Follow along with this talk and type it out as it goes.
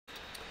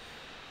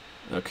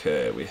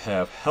Okay, we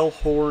have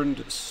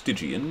Hellhorned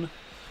Stygian,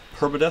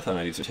 Permadeath, and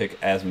I need to take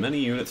as many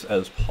units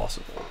as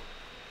possible.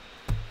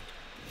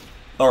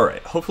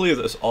 Alright, hopefully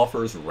this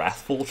offers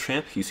Wrathful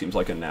Champ. He seems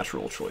like a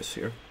natural choice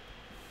here.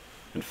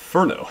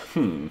 Inferno.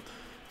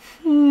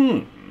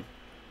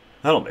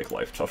 That'll make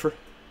life tougher.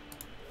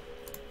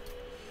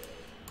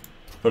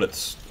 But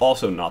it's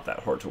also not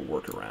that hard to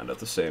work around at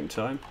the same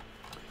time.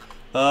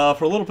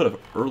 For a little bit of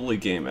early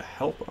game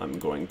help, I'm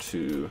going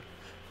to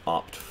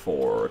opt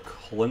for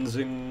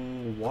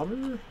Cleansing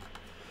Water?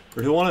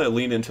 Or do you want to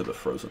lean into the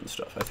frozen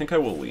stuff? I think I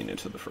will lean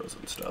into the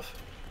frozen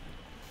stuff.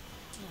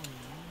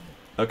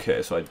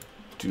 Okay, so I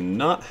do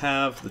not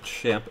have the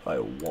champ I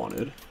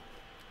wanted.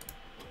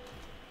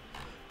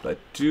 But I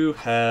do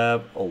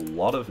have a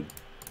lot of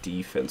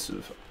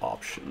defensive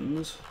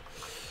options.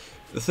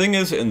 The thing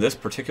is, in this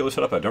particular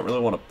setup, I don't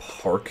really want to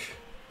park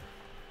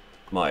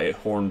my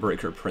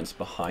Hornbreaker Prince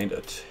behind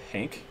a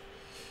tank.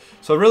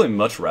 So I'd really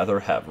much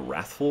rather have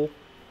Wrathful.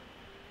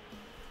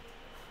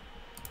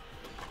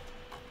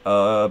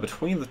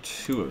 Between the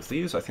two of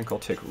these, I think I'll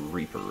take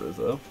Reaper,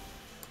 though.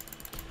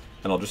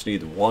 And I'll just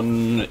need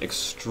one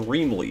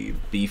extremely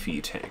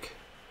beefy tank.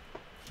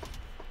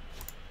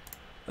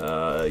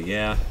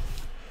 Yeah.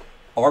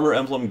 Armor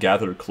Emblem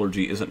Gathered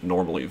Clergy isn't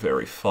normally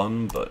very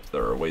fun, but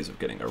there are ways of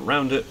getting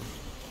around it.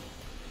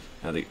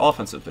 And the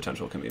offensive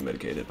potential can be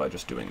mitigated by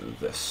just doing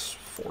this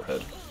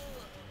forehead.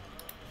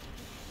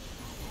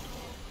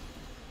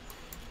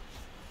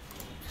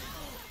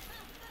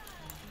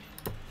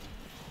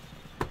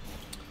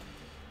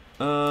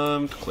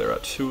 To clear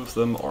out two of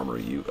them, armor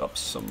you up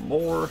some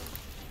more.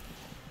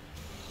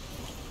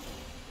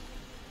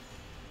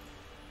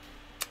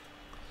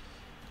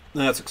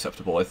 That's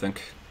acceptable, I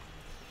think.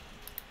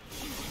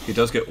 He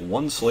does get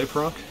one Slay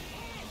proc,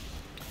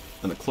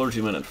 and the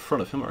clergymen in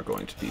front of him are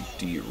going to be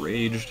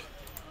deraged.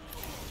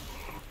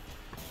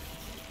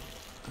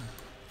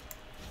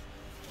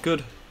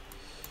 Good.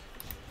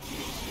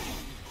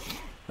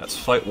 That's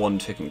fight one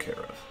taken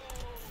care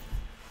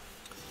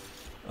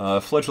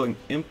of. Fledgling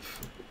Imp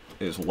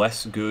is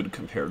less good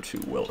compared to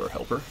Welder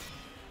Helper,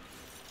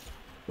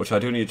 which I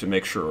do need to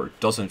make sure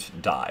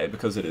doesn't die,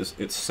 because it is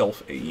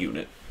itself a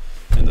unit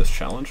in this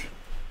challenge.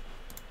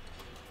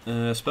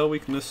 Spell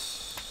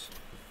weakness...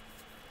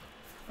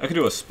 I could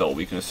do a spell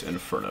weakness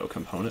Inferno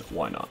component,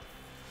 why not?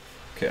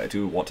 Okay, I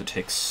do want to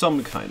take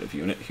some kind of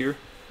unit here.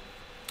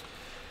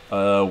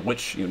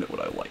 Which unit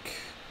would I like?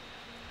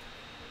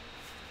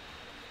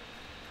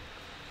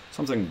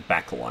 Something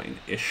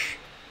backline-ish.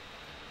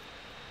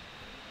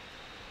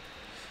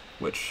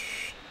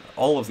 Which,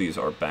 all of these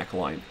are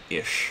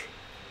backline-ish.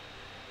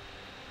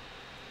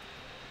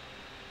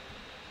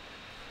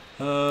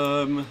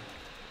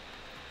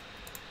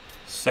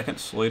 Second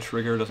Slay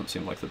Trigger doesn't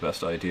seem like the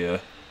best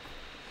idea.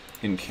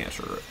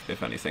 Incanter,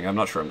 if anything. I'm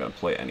not sure I'm going to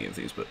play any of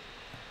these, but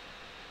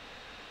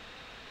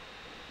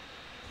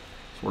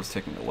it's worth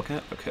taking a look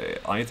at. Okay,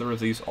 either of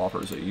these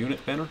offers a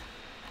unit banner,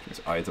 which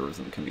means either of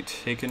them can be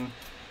taken.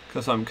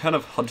 Because I'm kind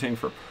of hunting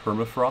for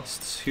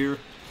permafrosts here,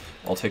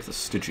 I'll take the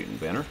Stygian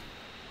banner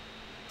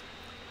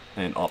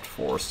and opt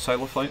for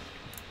Silophyte.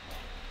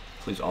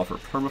 Please offer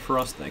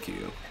permafrost, thank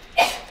you.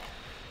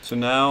 So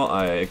now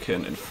I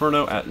can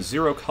Inferno at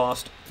 0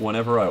 cost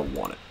whenever I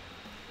want it.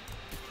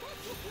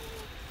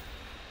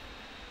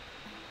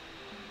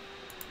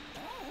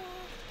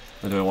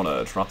 And do I want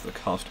to drop the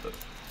cost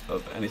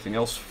of anything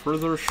else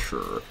further?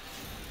 Sure.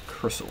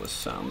 Chrysalis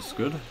sounds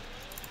good.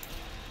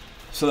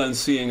 So then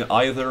seeing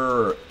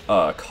either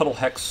Cuddle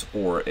Hex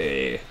or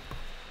a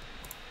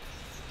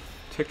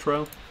Tick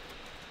Trial.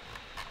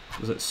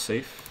 Is it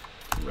safe?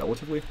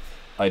 Relatively?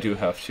 I do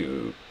have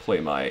to play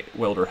my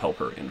Welder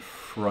Helper in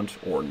front,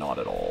 or not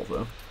at all,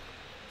 though.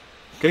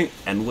 Getting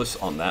Endless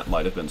on that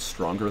might have been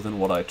stronger than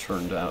what I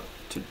turned out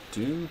to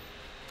do.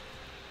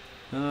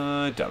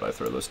 I doubt I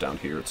throw this down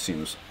here. It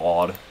seems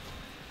odd.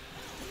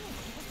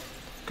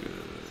 Good.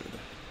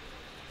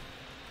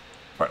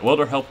 Alright,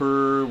 Welder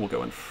Helper will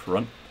go in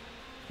front.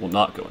 Will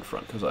not go in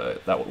front, because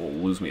that will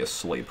lose me a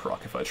Slay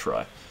proc if I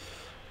try.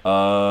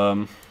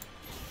 We'll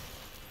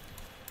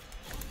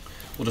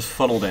just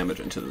funnel damage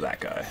into that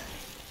guy.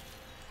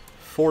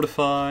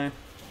 Fortify.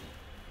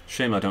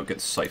 Shame I don't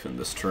get Siphon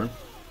this turn.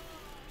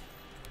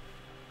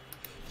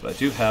 But I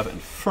do have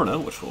Inferno,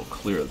 which will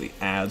clear the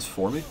ads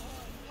for me.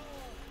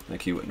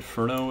 Thank you,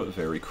 Inferno.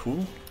 Very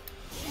cool.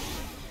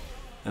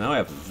 And now I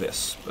have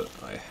this, but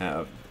I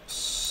have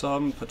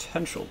some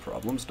potential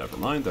problems. Never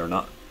mind, they're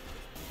not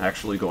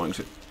actually going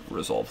to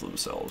resolve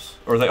themselves.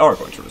 Or they are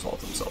going to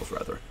resolve themselves,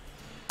 rather.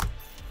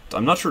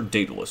 I'm not sure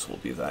Daedalus will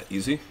be that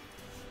easy.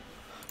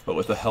 But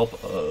with the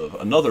help of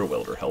another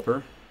Welder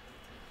Helper,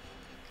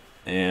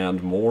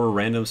 and more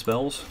random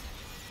spells,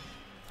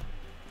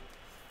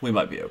 we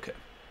might be okay.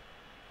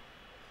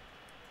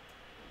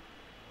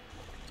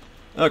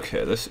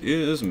 Okay, this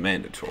is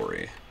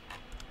mandatory.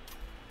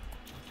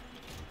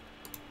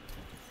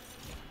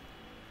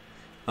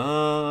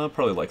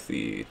 Probably like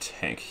the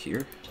tank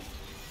here.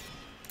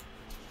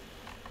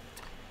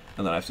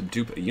 And then I have to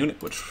dupe a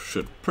unit, which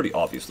should pretty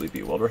obviously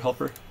be Welder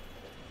Helper.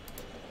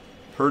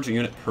 Purge a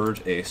unit,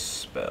 purge a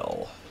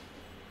spell.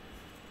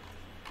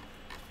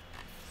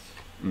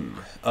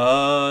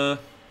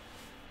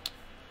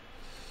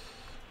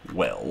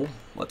 Well,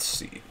 let's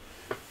see.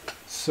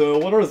 So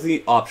what are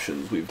the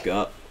options we've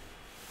got?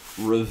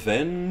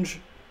 Revenge,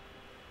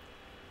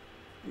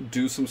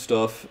 do some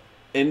stuff,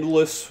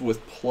 endless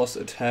with plus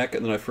attack,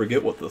 and then I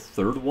forget what the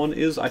third one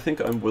is. I think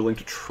I'm willing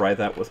to try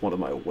that with one of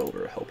my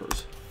welder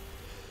helpers.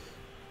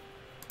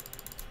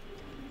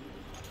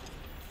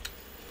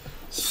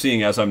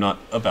 Seeing as I'm not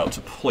about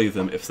to play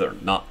them if they're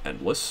not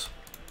endless.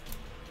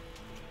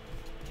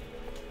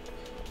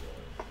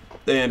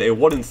 And a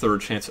 1 in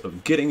 3rd chance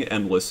of getting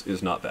endless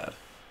is not bad.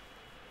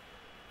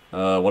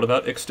 What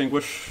about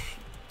Extinguish,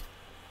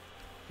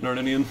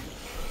 Narninian?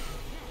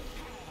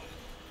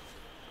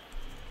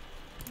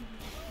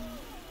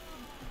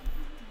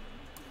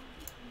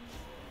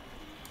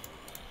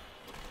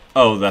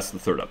 Oh, that's the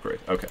 3rd upgrade.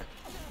 Okay.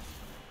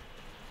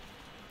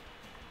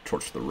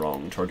 Torched the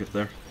wrong target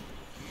there.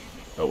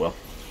 Oh well.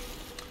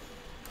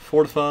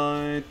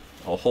 Fortified.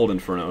 I'll hold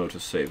Inferno to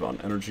save on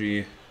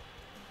energy.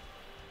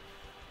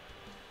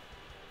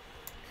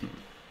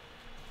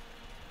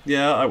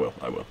 Yeah, I will.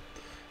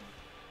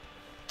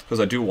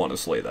 Because I do want to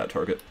slay that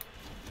target.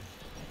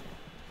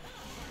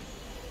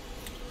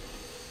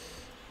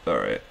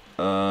 Alright.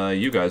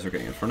 You guys are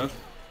getting Inferno.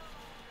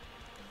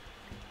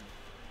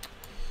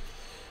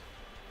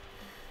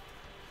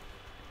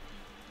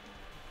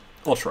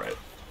 I'll try it.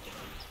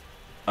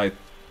 I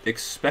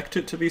expect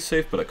it to be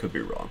safe, but I could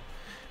be wrong.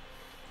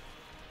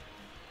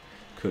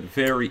 Could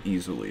very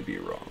easily be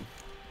wrong.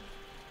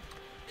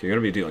 Okay, you're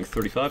going to be dealing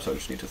 35, so I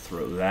just need to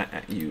throw that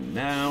at you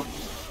now.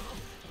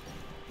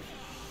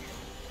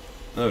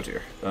 Oh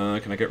dear.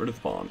 Can I get rid of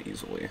the bomb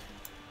easily?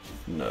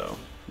 No,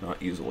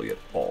 not easily at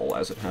all,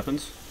 as it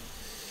happens.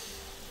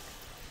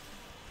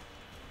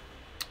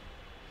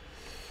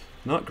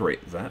 Not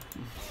great, that.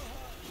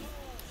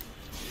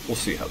 We'll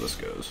see how this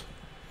goes.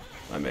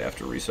 I may have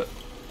to reset.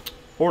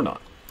 Or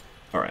not.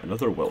 Alright,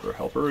 another welder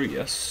helper,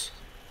 yes.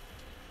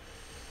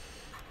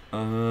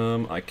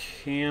 I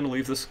can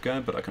leave this guy,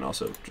 but I can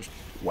also just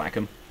whack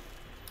him.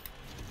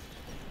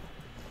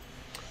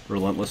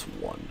 Relentless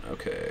 1.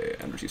 Okay,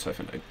 energy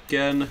siphon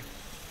again.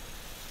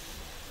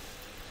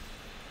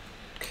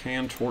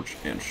 Can torch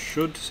and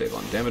should to save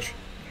on damage.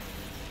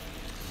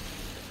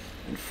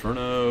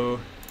 Inferno.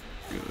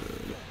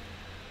 Good.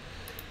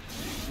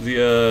 The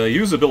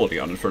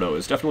usability on Inferno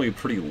is definitely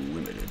pretty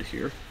limited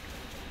here.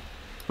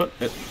 But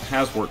it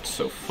has worked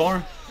so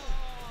far.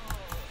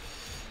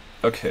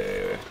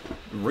 Okay.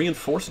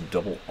 Reinforced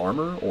double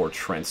armor or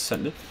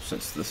Transcendent.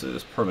 Since this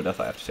is Permadeath,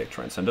 I have to take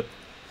Transcendent.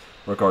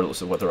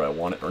 Regardless of whether I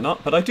want it or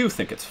not, but I do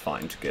think it's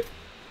fine to get.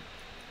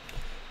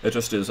 It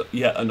just is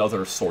yet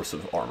another source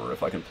of armor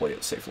if I can play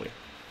it safely.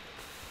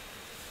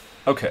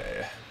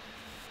 Okay.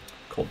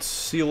 Cold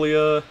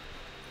Celia,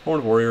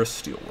 Horned Warrior,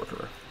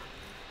 Steelworker.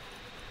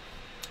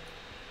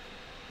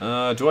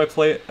 Do I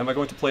play it? Am I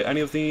going to play any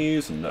of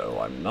these? No,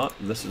 I'm not.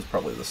 This is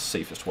probably the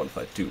safest one if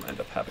I do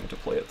end up having to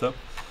play it, though.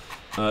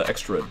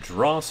 Extra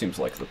draw seems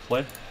like the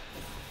play.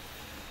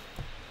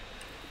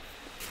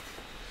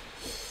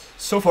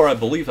 So far, I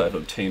believe I've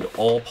obtained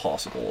all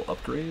possible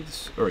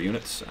upgrades, or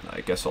units, and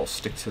I guess I'll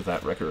stick to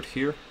that record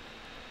here.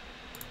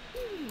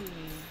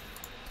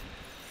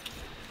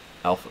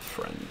 Alpha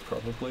Friend,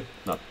 probably.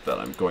 Not that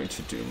I'm going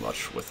to do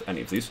much with any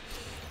of these.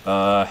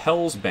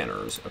 Hell's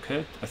Banners,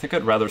 okay. I think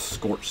I'd rather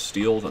Scorch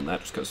Steel than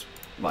that, just because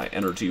my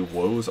energy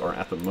woes are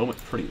at the moment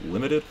pretty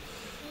limited.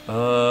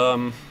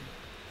 Well...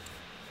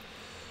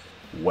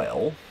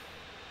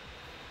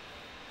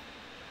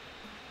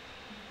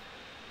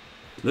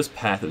 This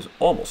path is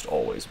almost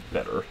always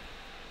better.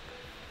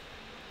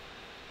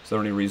 Is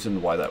there any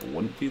reason why that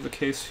wouldn't be the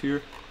case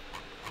here?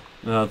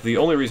 The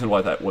only reason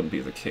why that wouldn't be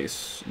the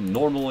case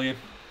normally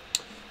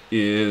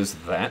is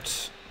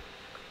that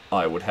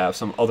I would have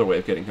some other way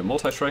of getting him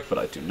multi-strike, but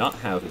I do not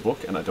have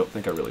Book, and I don't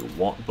think I really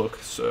want Book,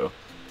 so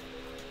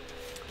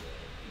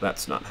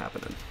that's not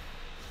happening.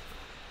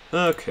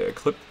 Okay,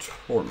 Clip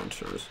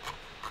Tormentors.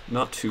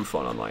 Not too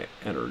fun on my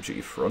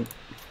energy front.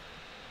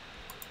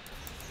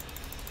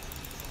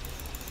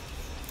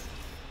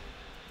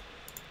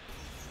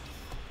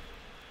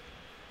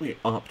 We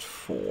opt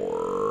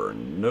for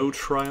no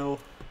trial.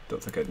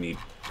 Don't think I'd need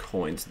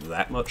coins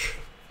that much.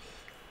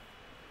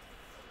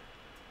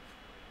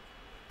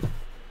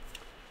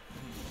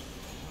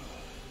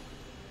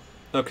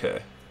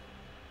 Okay.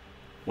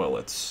 Well,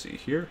 let's see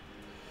here.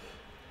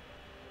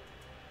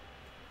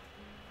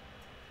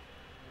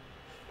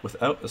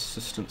 Without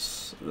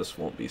assistance, this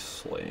won't be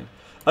slain.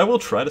 I will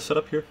try to set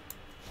up here.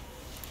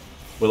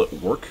 Will it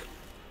work?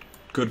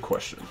 Good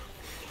question.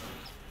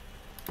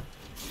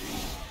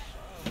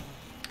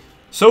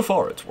 So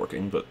far it's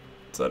working, but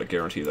is that a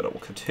guarantee that it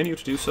will continue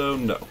to do so?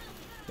 No,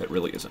 it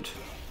really isn't.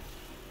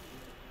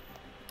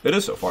 It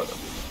is so far,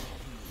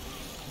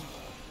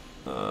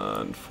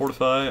 though. And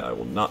Fortify, I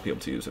will not be able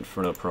to use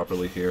Inferno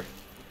properly here.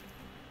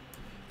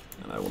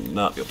 And I will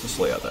not be able to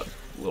slay out that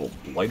little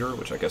lighter,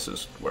 which I guess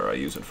is where I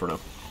use Inferno.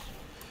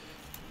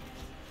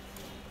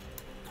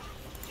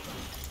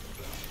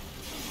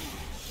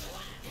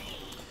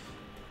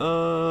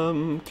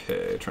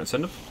 Okay,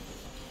 Transcendent?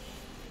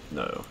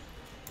 No.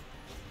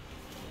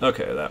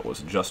 Okay, that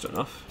was just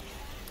enough.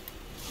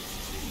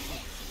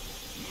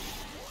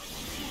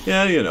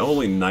 Yeah, you know,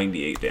 only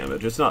 98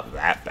 damage. It's not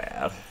that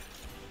bad.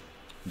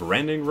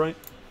 Branding, right?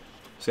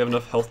 Does he have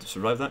enough health to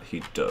survive that?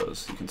 He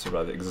does. He can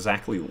survive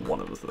exactly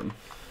one of them.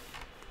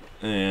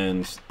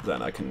 And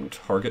then I can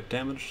target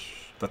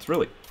damage. That's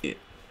really it.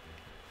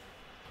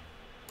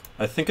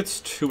 I think it's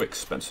too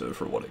expensive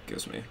for what it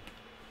gives me.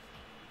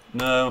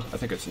 No, I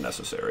think it's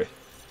necessary,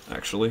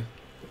 actually.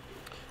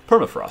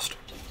 Permafrost.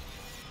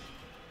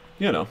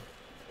 You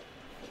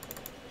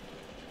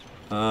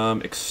know.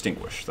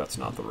 Extinguish. That's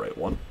not the right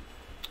one.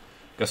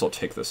 Guess I'll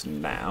take this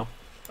now.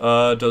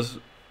 Does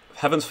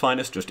Heaven's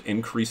Finest just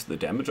increase the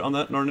damage on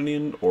that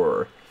Narnian,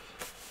 or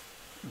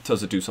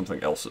does it do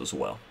something else as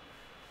well?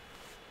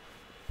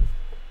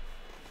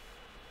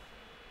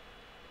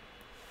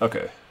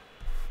 Okay.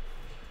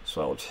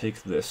 So I'll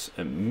take this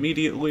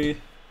immediately.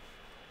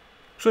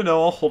 Actually,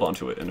 no, I'll hold on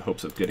to it in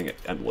hopes of getting it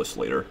endless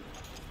later.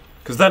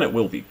 Because then it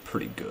will be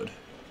pretty good.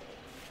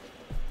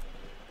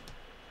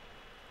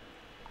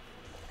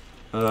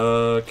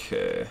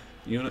 Okay.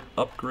 Unit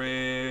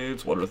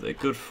upgrades. What are they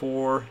good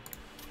for?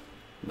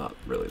 Not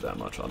really that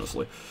much,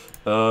 honestly.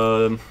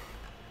 Let's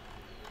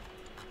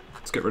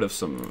get rid of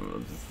some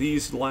of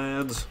these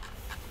lads.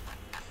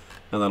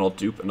 And then I'll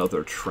dupe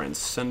another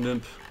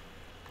Transcendent.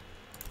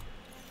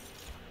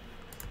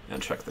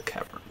 And check the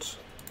caverns.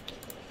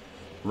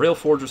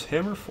 Railforger's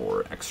Hammer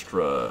for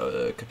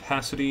extra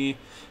capacity.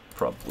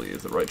 Probably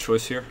the right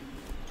choice here.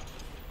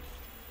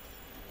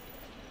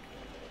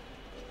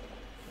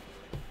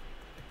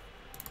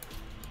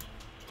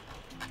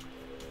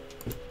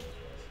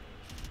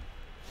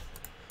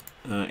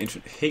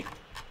 Ancient Hate.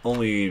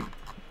 Only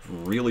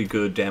really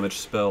good damage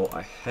spell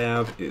I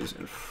have is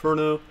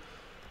Inferno.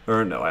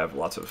 Or no, I have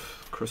lots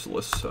of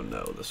Chrysalis, so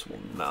no, this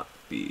will not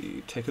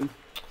be taken.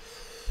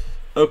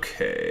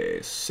 Okay,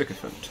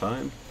 Sycophant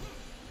time.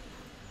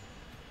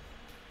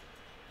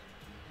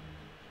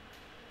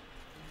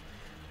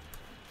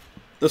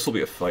 This will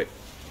be a fight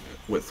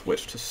with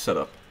which to set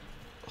up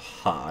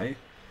high.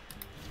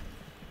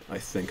 I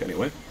think,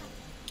 anyway.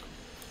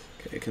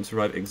 Okay, it can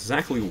survive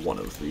exactly one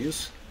of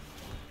these.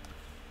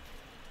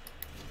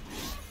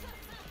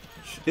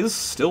 Which is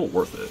still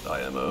worth it,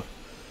 IMO.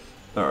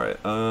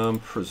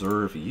 Alright,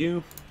 preserve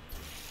you.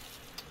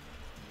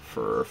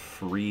 For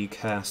free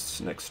casts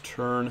next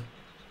turn.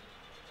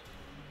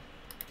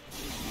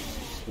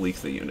 Leak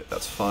the unit,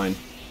 that's fine.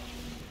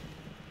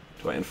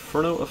 Do I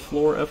Inferno a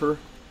floor ever?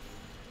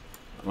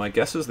 My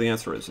guess is the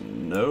answer is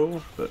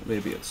no, but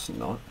maybe it's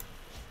not.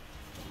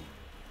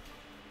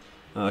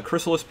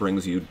 Chrysalis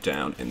brings you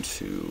down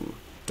into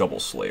double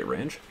slay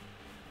range.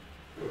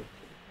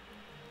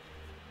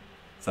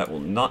 That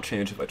will not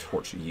change if I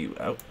torch you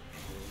out.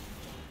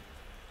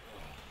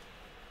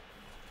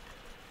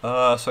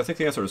 So I think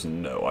the answer is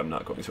no, I'm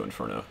not going to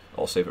Inferno.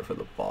 I'll save it for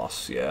the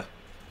boss, yeah.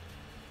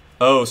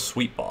 Oh,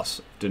 sweet boss.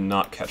 Did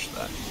not catch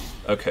that.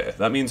 Okay,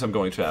 that means I'm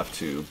going to have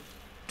to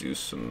do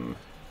some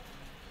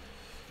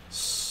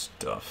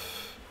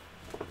stuff.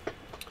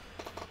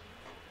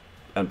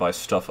 And by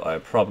stuff, I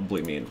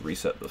probably mean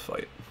reset the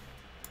fight.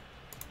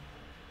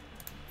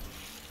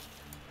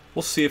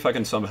 We'll see if I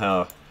can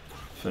somehow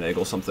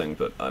finagle something,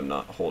 but I'm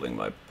not holding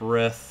my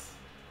breath.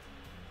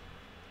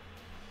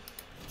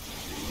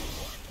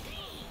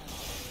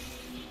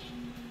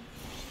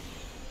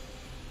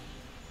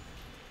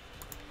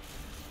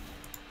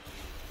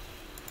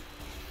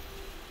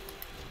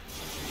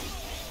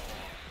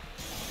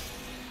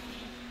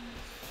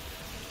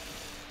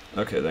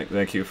 Okay,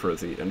 thank you for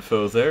the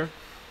info there.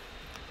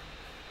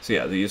 So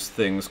yeah, these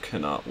things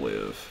cannot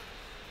live.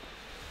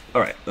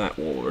 Alright, that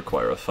will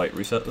require a fight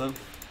reset then.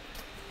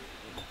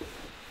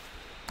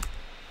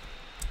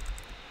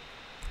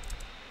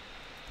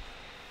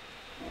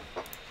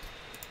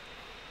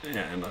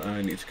 And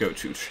I need to go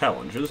to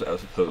challenges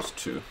as opposed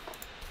to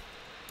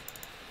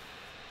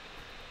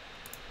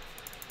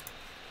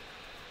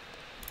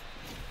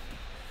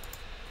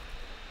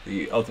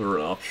the other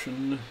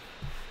option.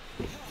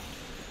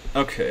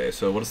 Okay,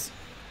 so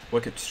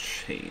what gets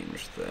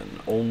changed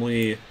then?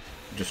 Only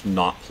just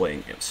not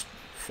playing Imp's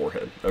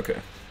forehead. Okay.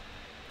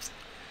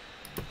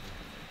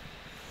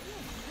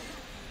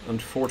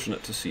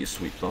 Unfortunate to see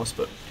Sweet Boss,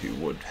 but he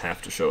would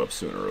have to show up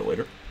sooner or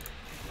later.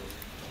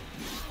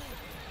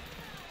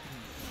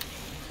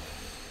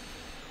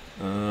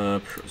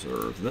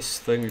 Preserve this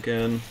thing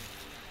again.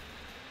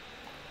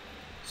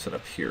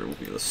 Setup here will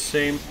be the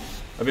same.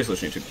 I basically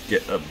just need to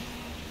get a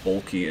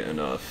bulky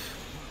enough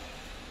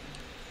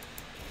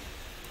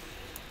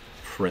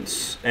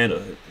Prince, and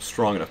a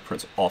strong enough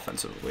Prince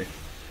offensively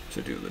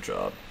to do the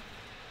job.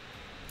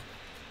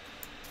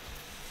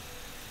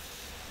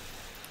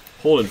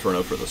 Hold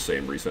Inferno for the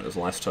same reason as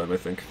last time, I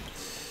think.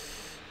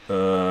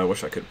 I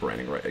wish I could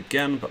Branding Right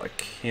again, but I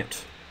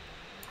can't.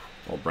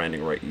 I'll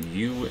Branding Right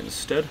you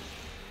instead.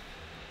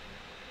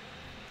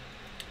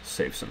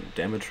 Save some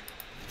damage.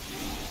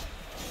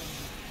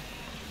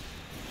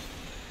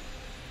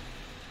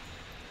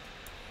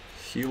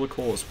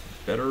 Helical is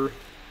better.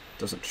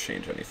 Doesn't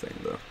change anything,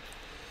 though.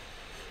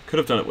 Could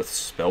have done it with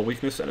spell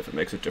weakness, and if it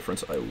makes a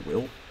difference, I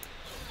will.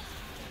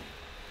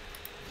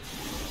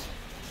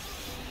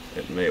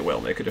 It may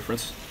well make a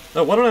difference.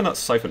 Oh, why don't I not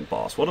siphon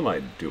boss? What am I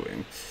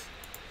doing?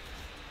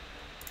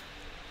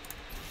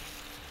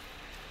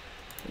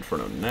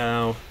 Inferno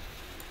now.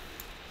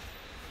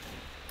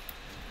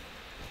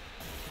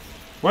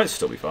 Might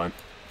still be fine.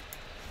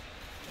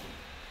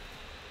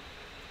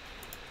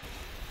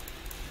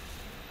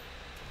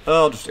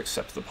 I'll just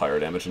accept the Pyre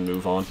damage and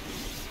move on.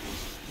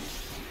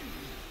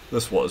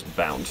 This was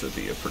bound to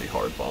be a pretty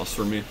hard boss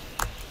for me.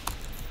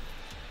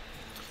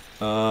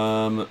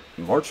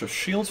 March of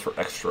Shields for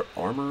extra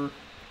armor,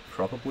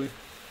 probably.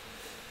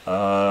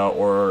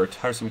 Or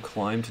Tiresome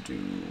Climb to do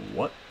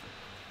what?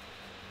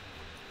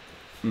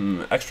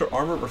 Extra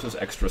armor versus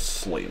extra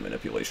slay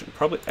manipulation.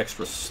 Probably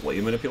extra slay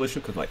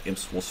manipulation because my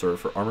imps will serve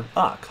for armor.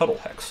 Ah, Cuddle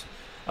Hex.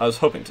 I was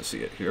hoping to see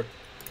it here.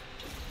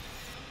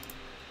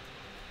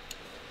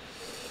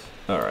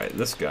 Alright,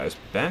 this guy's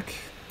back.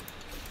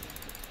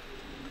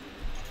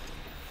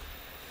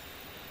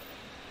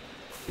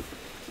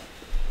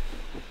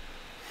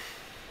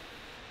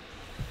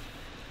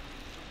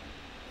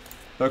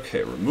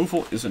 Okay,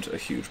 removal isn't a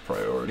huge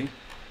priority,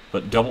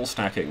 but double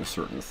stacking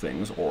certain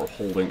things or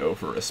holding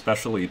over,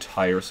 especially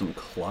Tiresome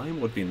Climb,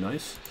 would be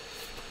nice.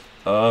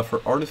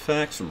 For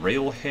artifacts,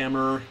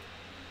 Railhammer,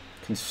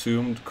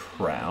 Consumed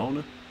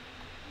Crown,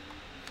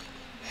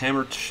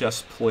 Hammer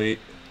Chestplate,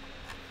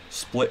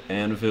 Split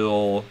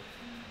Anvil,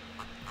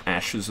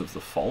 Ashes of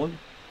the Fallen.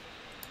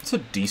 It's a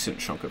decent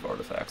chunk of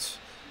artifacts.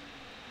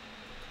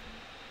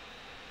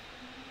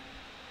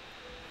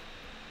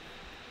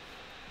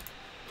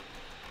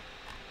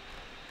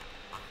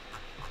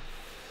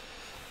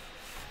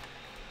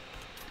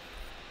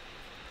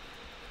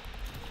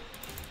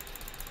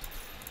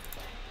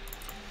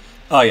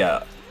 Oh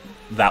yeah,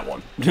 that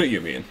one,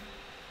 you mean.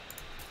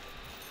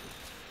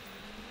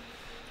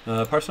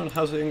 Parstone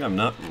Housing, I'm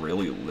not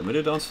really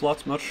limited on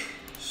slots much,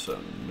 so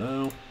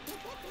no.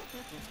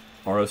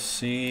 ROC,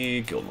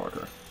 Guild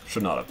Marker.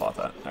 Should not have bought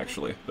that,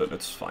 actually, but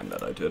it's fine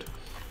that I did.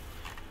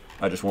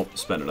 I just won't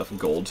spend enough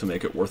gold to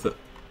make it worth it.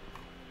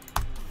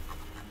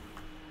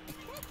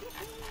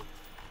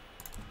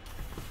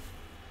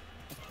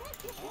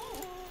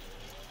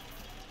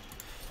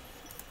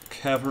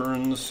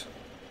 Caverns.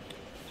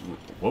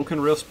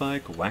 Woken Rail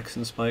Spike,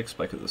 Waxen Spike,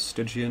 Spike of the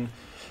Stygian.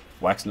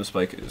 Waxen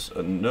Spike is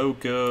a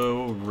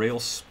no-go. Rail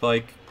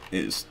Spike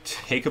is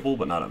takeable,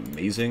 but not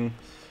amazing.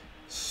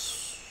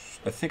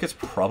 I think it's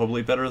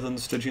probably better than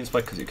the Stygian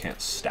Spike because you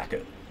can't stack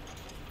it.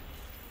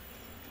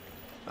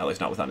 At least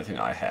not with anything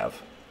I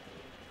have.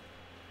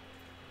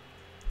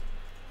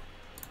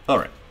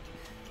 Alright.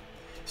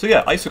 So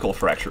yeah, Icicle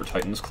Fracture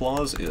Titan's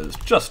Claws is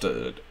just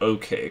an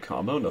okay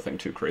combo, nothing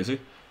too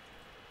crazy.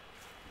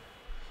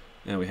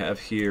 And we have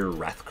here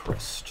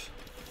Wrathcrest.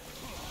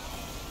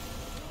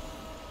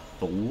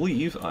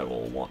 Believe I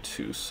will want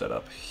to set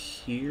up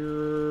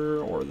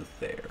here or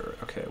there.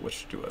 Okay,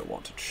 which do I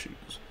want to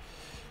choose?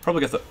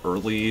 Probably get the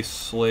early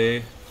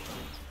slay.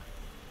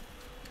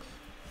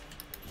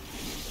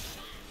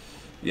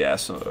 Yeah,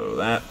 so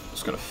that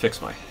is going to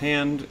fix my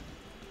hand.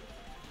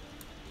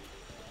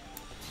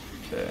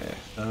 Okay.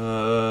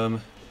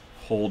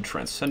 Hold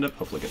Transcendent.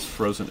 Hopefully it gets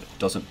frozen. It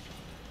doesn't.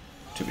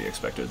 To be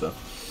expected, though.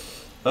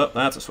 Oh,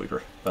 that's a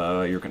sweeper.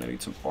 You're going to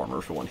need some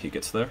armor for when he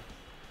gets there.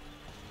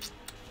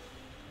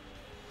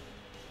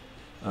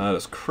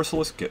 Does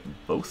Chrysalis get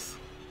both?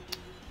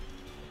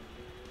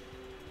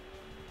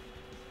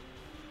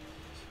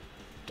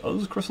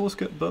 Does Chrysalis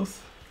get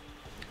both?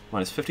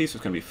 Minus 50, so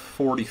it's going to be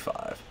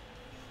 45.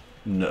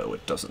 No,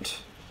 it doesn't.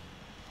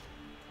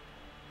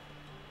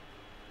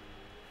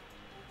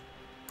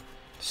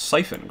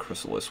 Siphon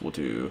Chrysalis will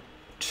do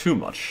too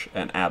much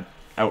and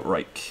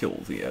outright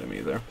kill the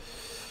enemy there.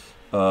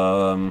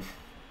 So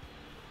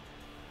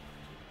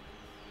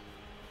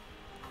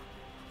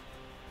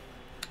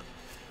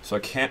I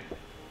can't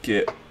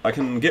get... I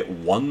can get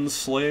one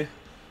slay,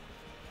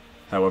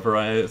 however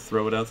I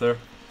throw it out there.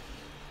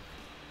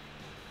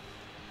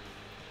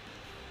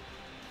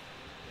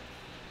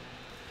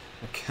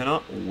 I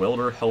cannot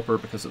Welder Helper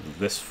because of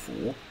this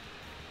fool.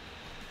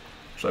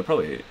 Should I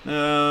probably...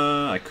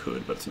 I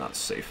could, but it's not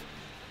safe.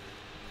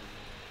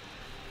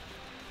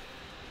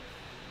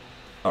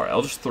 Alright,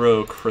 I'll just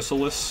throw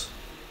Chrysalis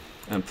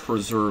and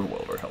preserve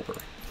Welder Helper.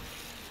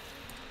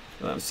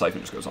 And then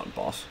Siphon just goes on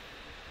boss.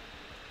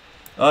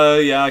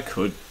 Yeah, I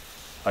could.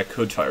 I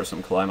could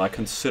Tiresome Climb. I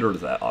considered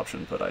that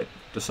option, but I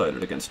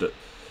decided against it.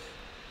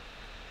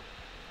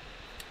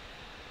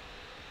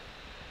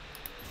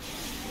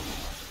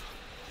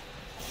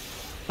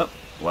 Oh,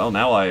 well,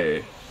 now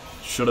I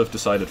should have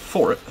decided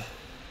for it,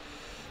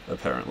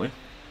 apparently.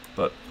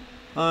 But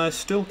I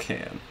still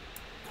can.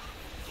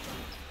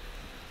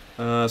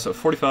 So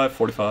 45,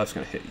 45 is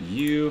going to hit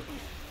you.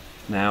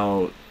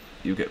 Now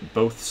you get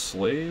both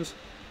slays.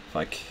 If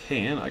I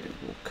can, I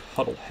will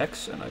Cuddle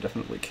Hex, and I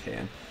definitely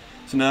can.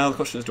 So now the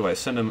question is, do I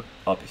send him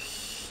up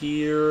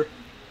here?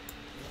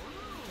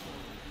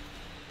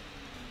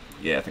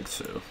 Yeah, I think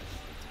so.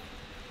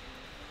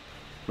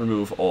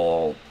 Remove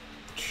all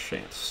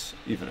chance,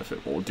 even if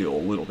it will deal a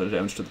little bit of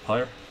damage to the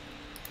Pyre.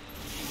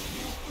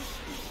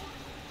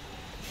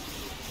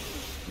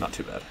 Not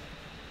too bad.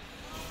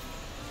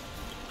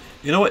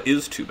 You know what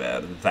is too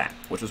bad? That,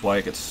 which is why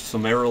it gets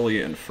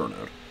summarily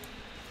infernoed.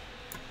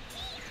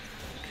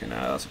 Okay,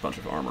 now that's a bunch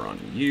of armor on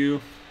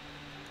you.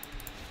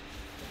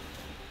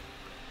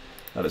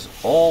 That is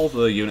all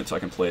the units I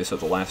can play, so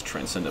the last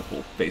Transcendent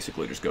will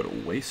basically just go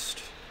to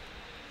waste.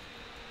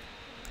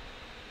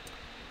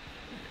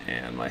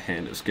 And my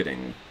hand is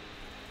getting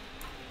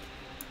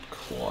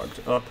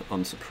clogged up,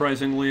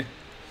 unsurprisingly.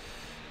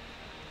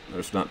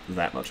 There's not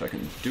that much I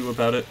can do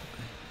about it,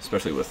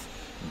 especially with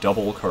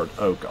double card...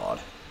 Oh god.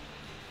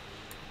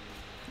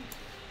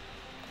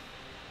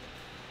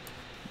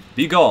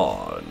 Be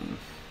gone!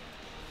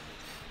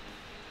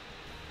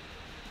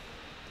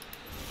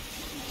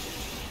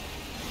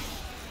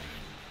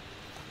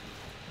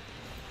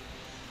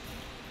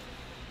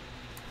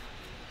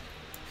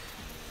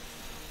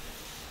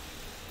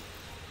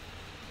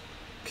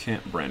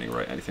 Can't branding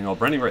right anything. I'll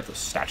branding right the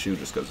statue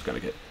just because it's going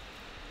to get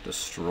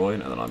destroyed,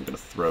 and then I'm going to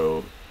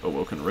throw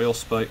Awoken Rail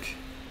Spike.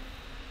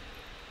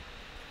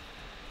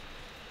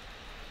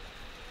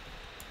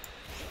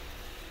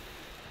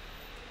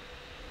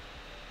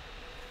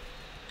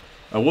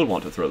 I would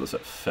want to throw this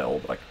at Fell,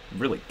 but I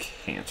really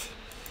can't.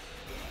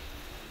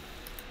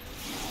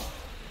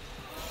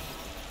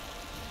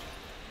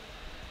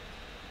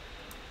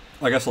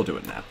 I guess I'll do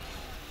it now.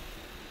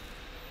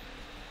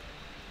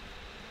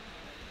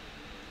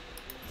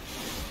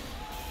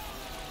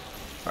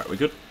 Alright, we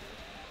good?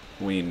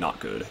 We not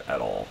good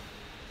at all.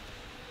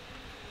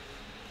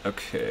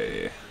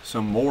 Okay,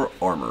 so more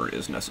armor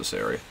is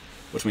necessary,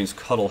 which means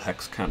Cuddle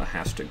Hex kind of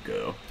has to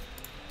go.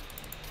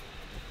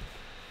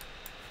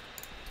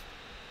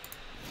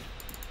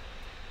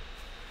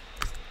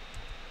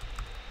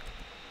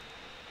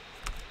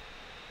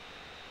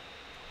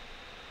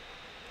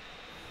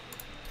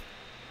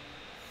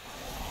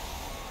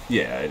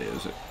 Yeah, it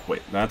is.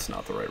 Wait, that's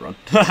not the right run.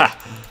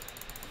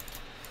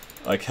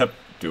 I kept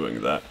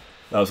doing that.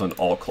 That was an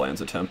all-clans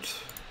attempt.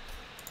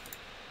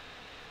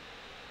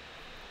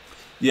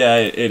 Yeah,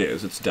 it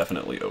is. It's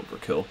definitely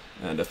overkill.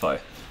 And if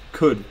I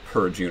could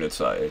purge units,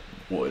 I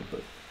would,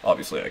 but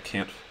obviously I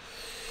can't.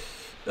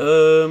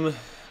 So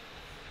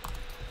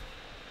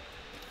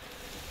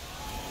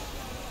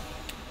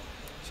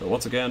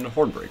once again,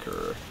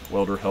 Hornbreaker,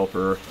 Welder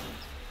Helper,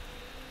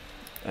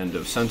 end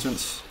of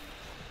sentence.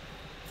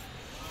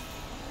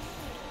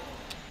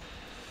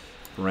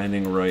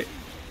 Branding right,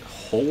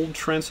 hold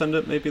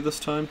Transcendent maybe this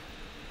time.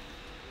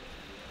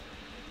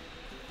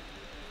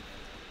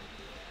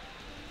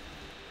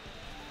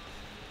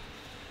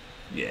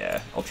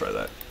 Yeah, I'll try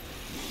that.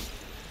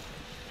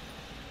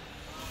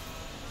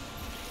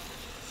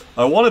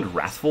 I wanted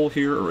Wrathful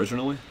here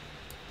originally.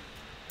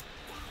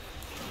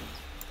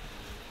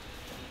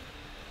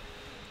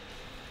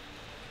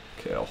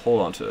 Okay, I'll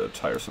hold on to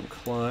Tiresome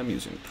Climb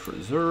using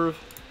Preserve.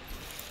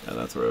 And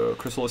then throw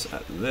Chrysalis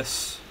at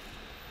this.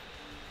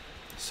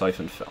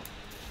 Siphon Fell.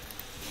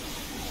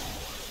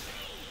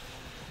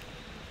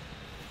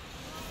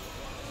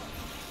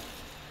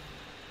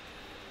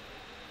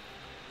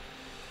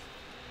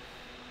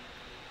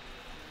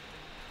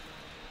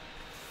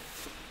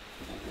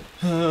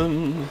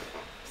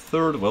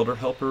 Third Welder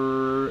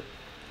Helper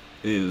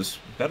is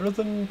better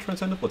than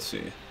Transcendent? Let's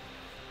see.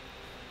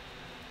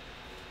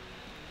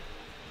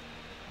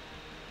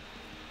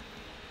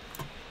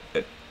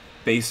 It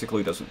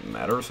basically doesn't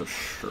matter, so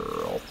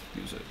sure, I'll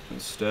use it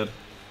instead.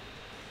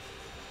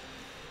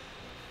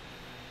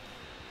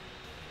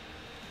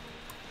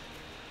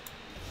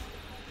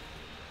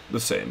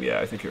 The same, yeah,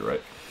 I think you're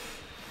right.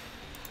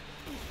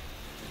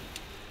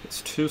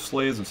 It's 2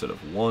 Slades instead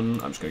of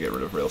 1. I'm just gonna get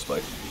rid of Rail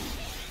Spike.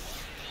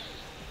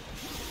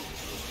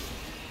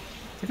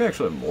 I think I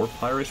actually have more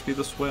Pyre HP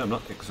this way. I'm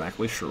not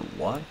exactly sure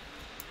why,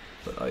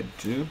 but I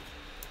do.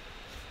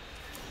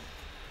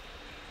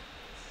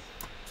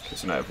 Okay,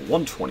 so now I have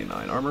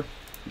 129 armor.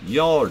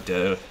 Y'all are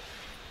dead.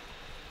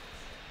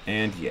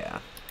 And yeah.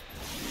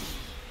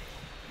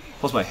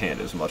 Plus my hand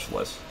is much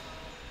less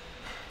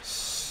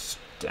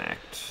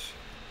stacked.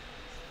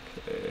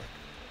 Okay.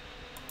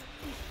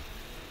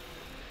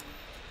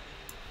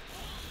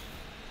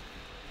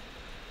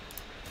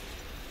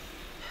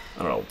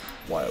 I don't know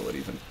why I would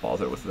even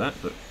bother with that,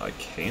 but I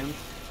can,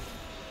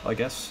 I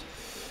guess.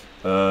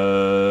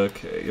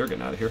 Okay, you're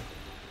getting out of here.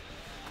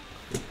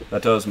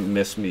 That does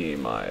miss me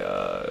my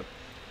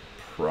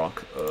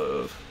proc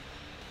of...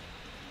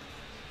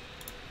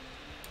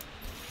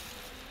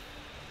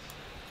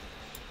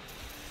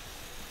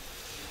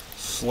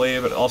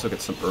 Slave. It also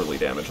gets some early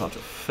damage onto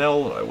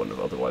Fell that I wouldn't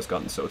have otherwise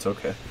gotten, so it's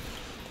okay.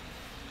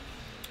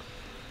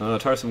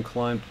 Tiresome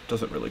Climb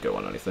doesn't really go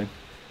on anything.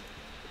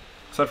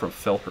 Aside from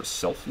Fell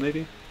herself,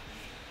 maybe?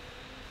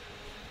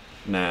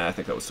 Nah, I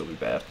think that would still be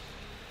bad.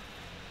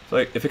 So,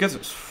 like, if it gets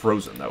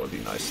frozen, that would be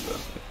nice, though.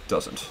 It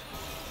doesn't.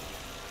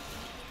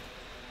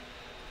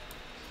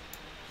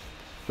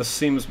 This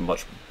seems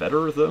much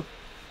better, though.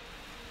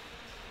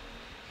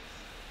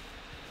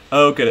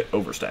 Oh, get it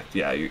overstacked.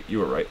 Yeah, you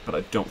were right, but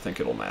I don't think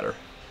it'll matter.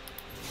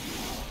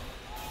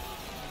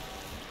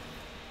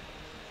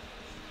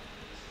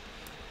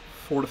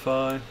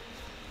 Fortify.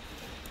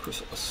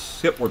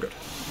 Chrysalis. Yep, we're good.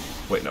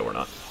 Wait, no, we're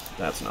not.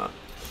 That's not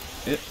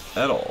it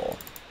at all.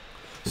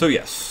 So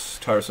yes,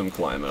 Tiresome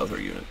Climb,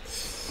 another unit.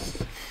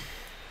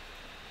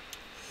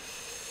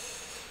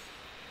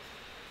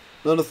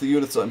 None of the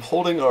units I'm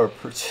holding are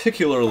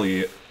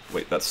particularly...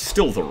 Wait, that's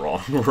still the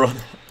wrong run.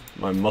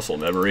 My muscle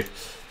memory.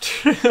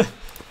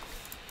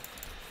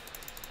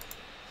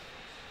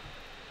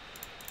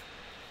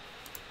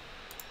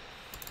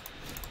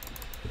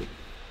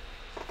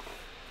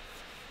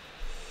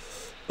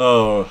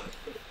 Oh,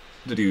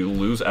 did you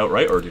lose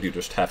outright, or did you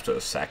just have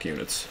to sack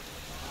units?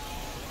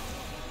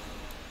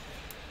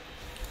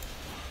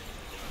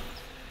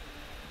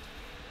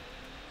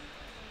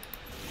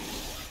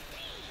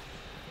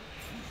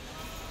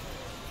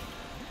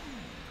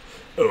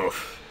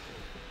 Oof.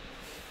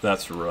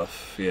 That's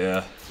rough,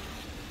 yeah.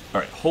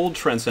 Alright, hold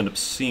Transcendent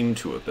seemed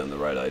to have been the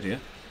right idea.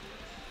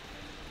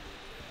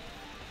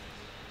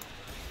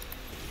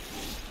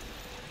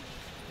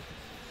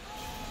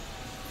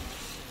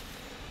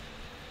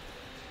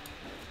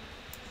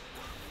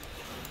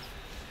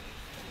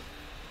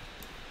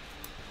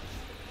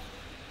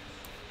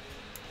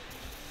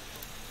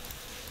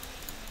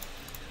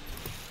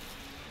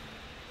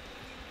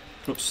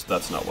 Oops,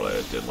 that's not what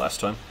I did last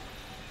time.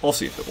 I'll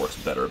see if it works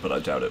better, but I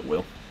doubt it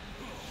will.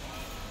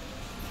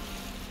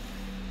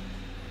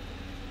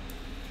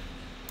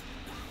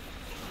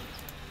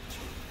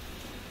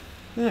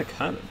 Yeah, it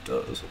kind of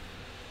does.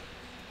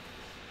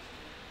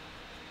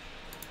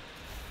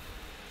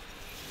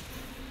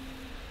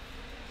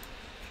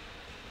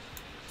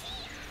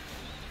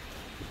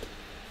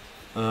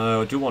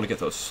 I do want to get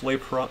those Slay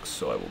procs,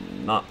 so I will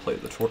not play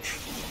the Torch.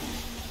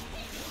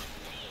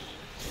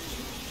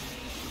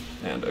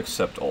 And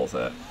accept all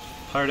that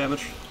Pyre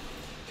damage.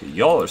 Okay,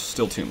 y'all are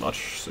still too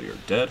much, so you're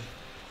dead.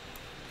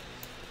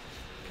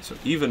 Okay, so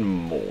even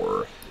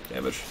more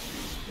damage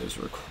is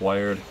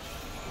required.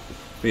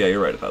 But yeah,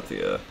 you're right about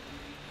the, I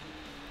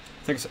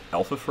think it's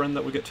Alpha Friend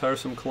that would get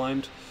Tiresome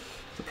Climbed.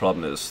 The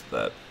problem is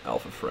that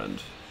Alpha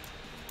Friend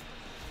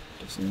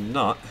does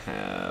not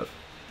have...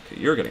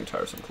 Okay, you're getting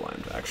Tiresome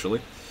Climbed,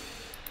 actually.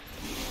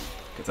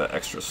 Get that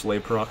extra Slay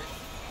proc.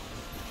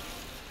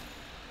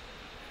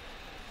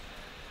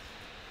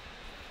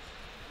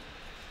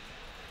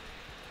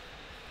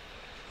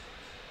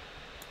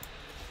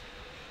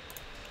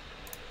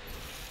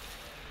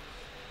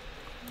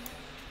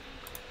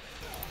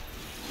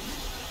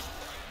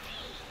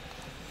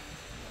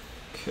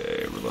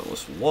 Okay,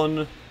 Relentless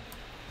 1.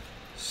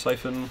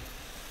 Siphon.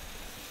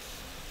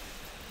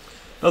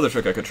 Another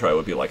trick I could try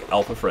would be like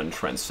Alpha Friend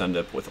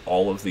Transcendent with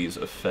all of these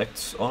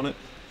effects on it.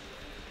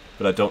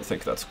 But I don't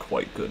think that's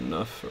quite good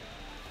enough.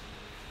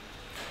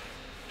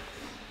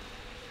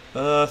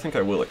 I think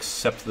I will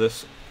accept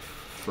this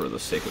for the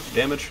sake of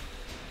damage.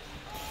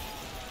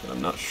 But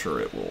I'm not sure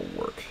it will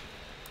work.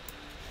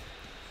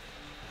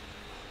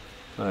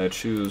 Can I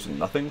choose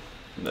nothing?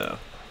 No.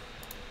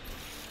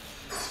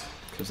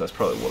 Because that's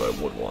probably what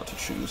I would want to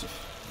choose.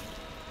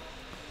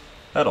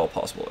 At all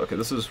possible. Okay,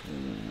 this is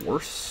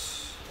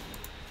worse.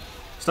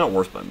 It's not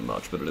worse by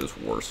much, but it is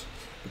worse.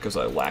 Because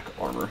I lack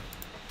armor.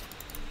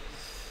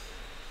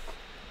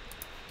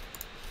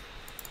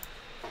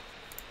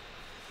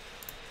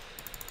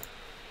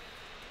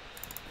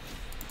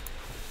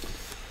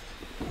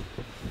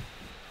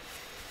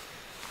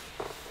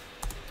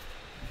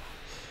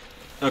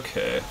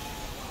 Okay.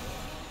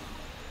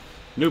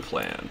 New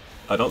plan.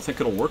 I don't think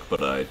it'll work,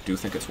 but I do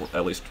think it's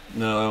at least...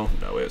 No,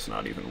 it's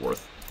not even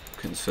worth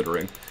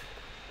considering.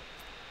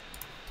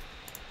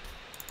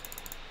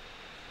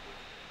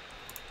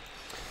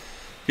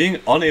 Being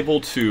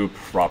unable to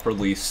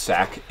properly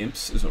sack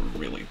imps is a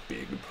really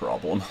big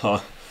problem,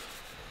 huh?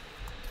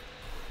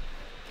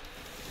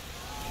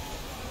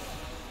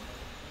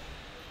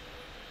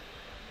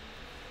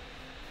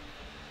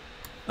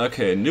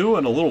 Okay, new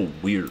and a little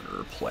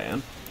weirder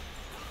plan.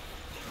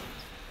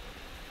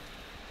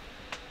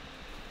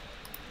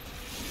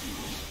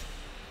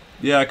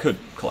 Yeah, I could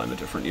climb a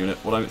different unit.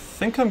 What I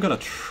think I'm gonna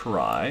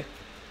try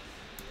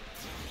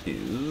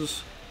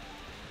is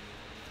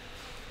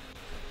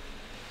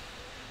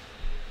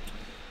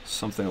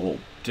something a little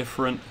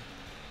different.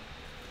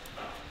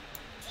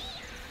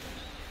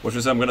 Which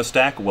is I'm gonna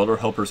stack Welder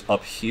Helpers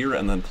up here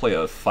and then play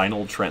a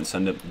final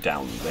Transcendent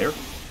down there.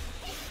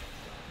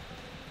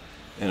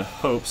 In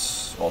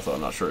hopes, although I'm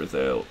not sure if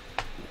they'll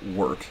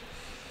work,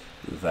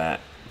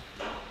 that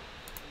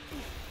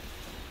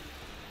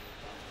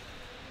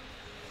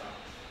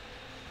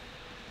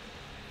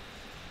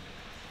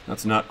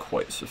that's not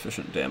quite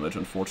sufficient damage,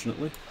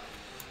 unfortunately.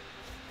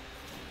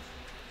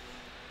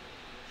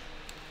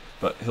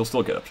 But he'll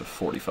still get up to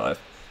 45.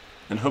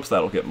 In hopes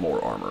that'll get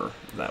more armor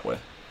that way.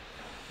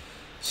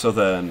 So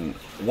then,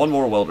 one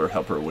more Welder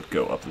Helper would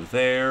go up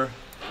there.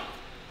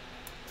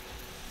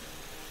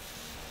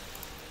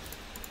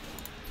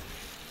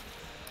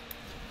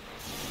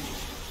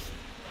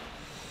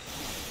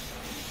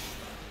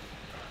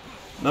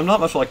 I'm not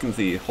much liking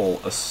the whole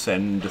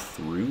ascend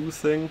through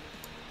thing,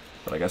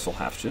 but I guess I'll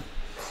have to.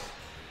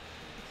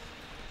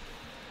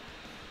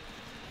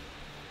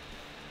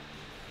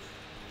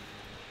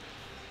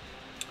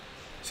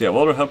 So yeah,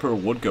 Welder Helper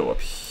would go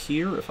up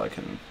here if I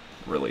can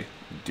really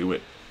do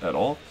it at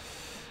all.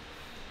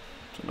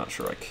 I'm not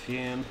sure I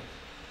can.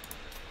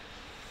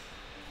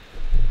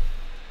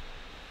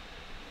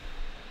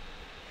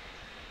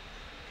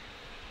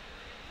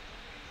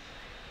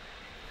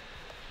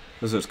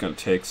 This is going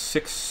to take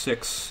 6,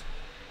 6,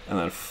 and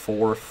then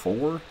 4,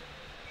 4.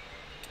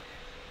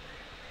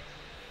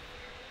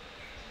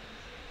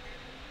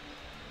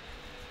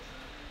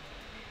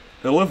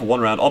 It'll live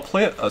one round. I'll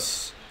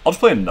just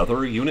play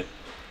another unit.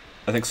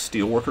 I think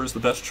Steelworker is the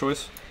best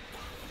choice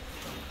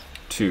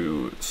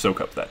to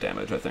soak up that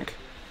damage, I think.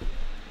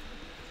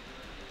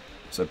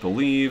 So I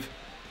believe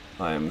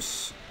I'm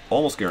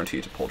almost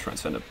guaranteed to pull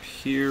Transcendent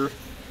here,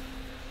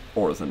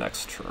 or the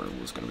next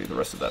turn was going to be the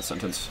rest of that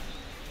sentence.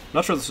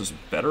 Not sure this is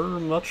better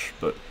much,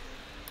 but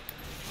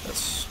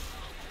that's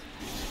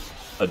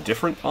a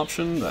different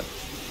option that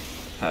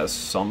has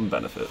some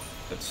benefit,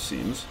 it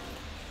seems.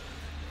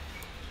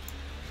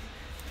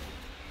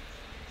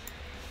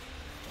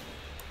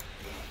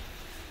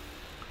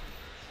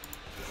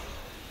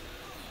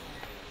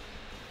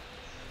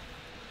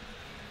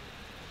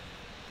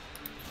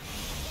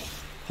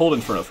 Hold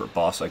Inferno for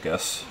boss, I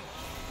guess.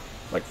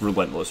 Like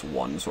Relentless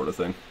 1 sort of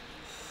thing.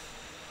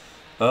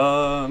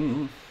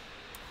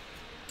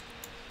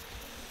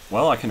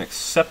 Well, I can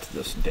accept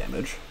this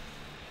damage,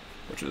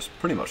 which is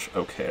pretty much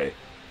okay,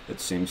 it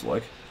seems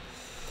like.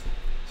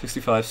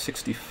 65,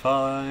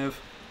 65.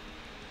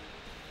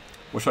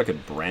 Wish I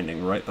could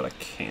branding right, but I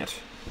can't.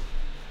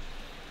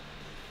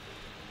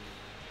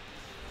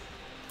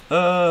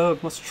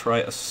 Let's try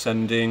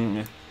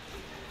ascending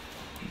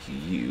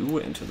you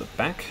into the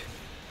back.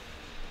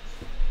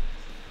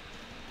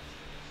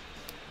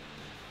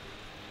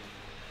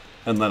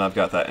 And then I've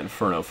got that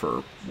Inferno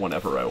for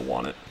whenever I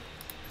want it.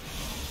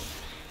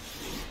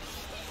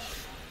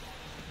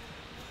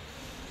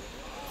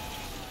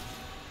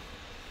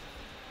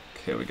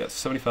 Okay, we got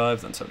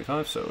 75, then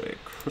 75, so a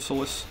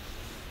Chrysalis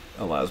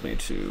allows me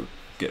to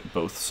get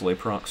both Slay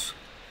procs.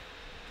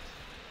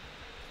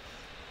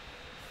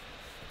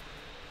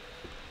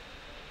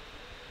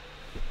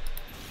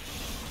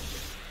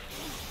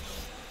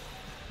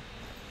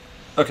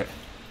 Okay.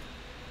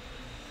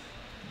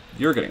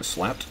 You're getting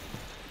slapped.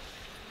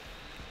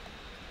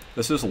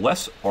 This is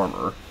less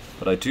armor,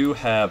 but I do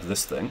have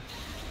this thing.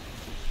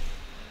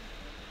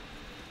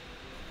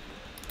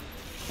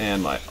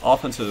 And my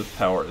offensive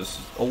power is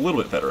a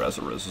little bit better as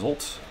a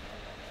result.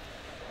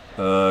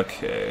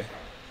 Okay.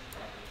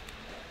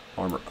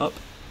 Armor up.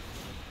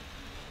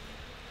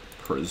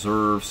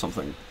 Preserve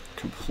something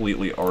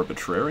completely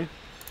arbitrary.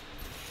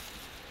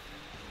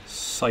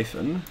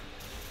 Siphon.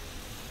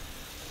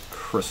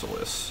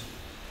 Chrysalis.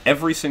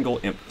 Every single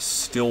imp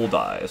still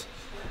dies.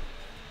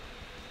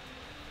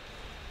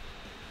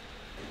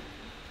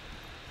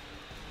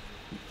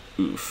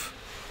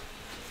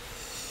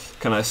 Oof.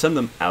 Can I send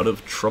them out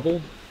of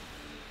trouble?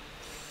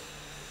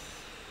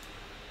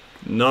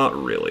 Not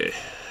really.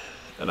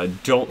 And I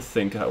don't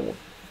think I will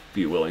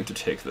be willing to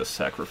take this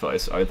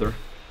sacrifice either.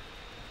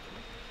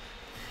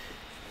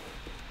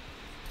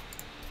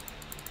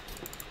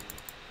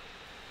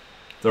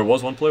 There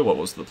was one play? What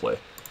was the play?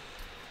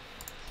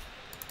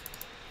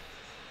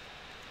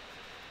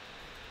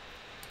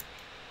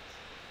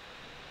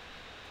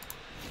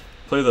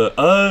 Play the...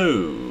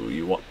 Oh,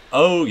 you want...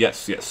 Oh,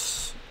 yes,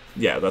 yes.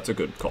 Yeah, that's a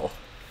good call.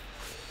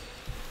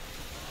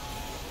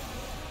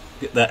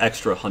 That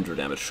extra 100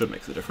 damage should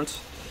make the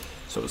difference.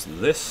 So it's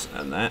this,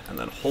 and that, and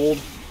then hold.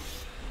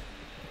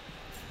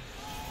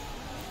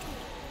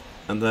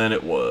 And then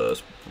it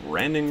was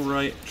Branding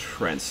Right,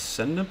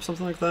 Transcendent,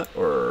 something like that?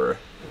 Or...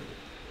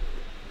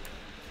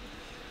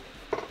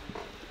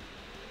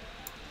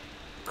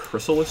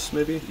 Chrysalis,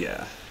 maybe?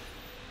 Yeah.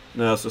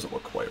 No, this doesn't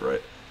look quite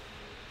right.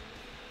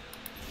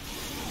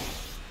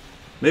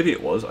 Maybe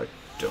it was, I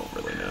don't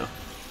really know.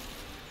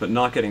 But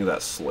not getting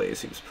that Slay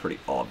seems pretty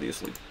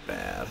obviously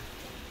bad.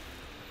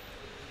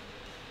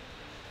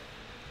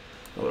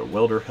 Another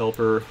Welder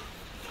Helper.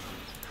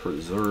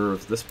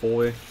 Preserve this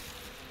boy.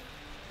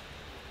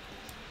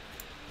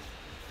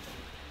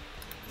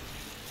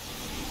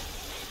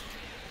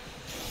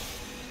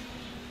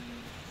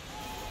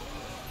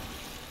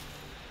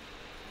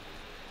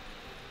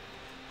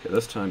 Okay,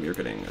 this time you're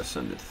getting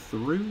ascended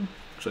through.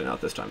 Actually, not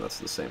this time, that's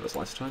the same as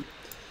last time.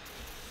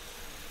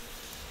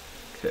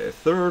 Okay,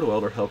 third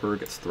Welder Helper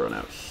gets thrown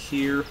out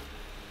here.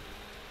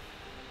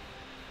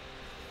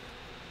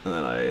 And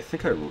then I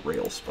think I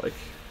Rail Spike.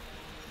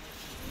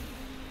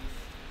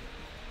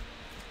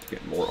 To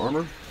get more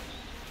armor.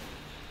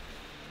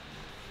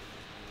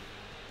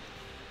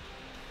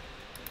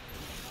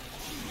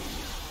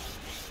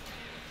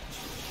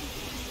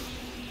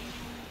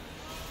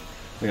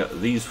 I got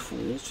these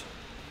fools.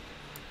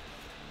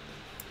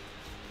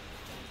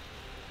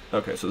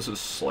 Okay, so this is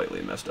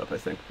slightly messed up, I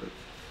think, but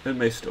it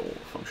may still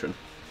function.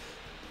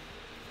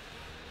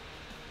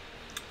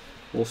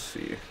 We'll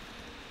see.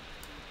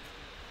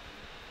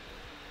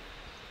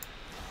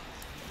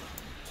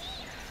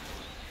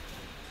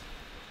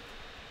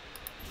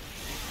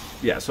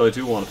 Yeah, so I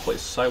do want to play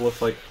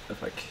Silophyte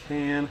if I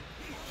can.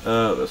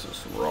 This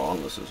is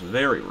wrong. This is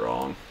very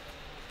wrong.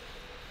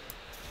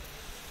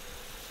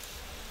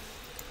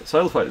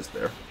 Silophyte is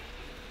there.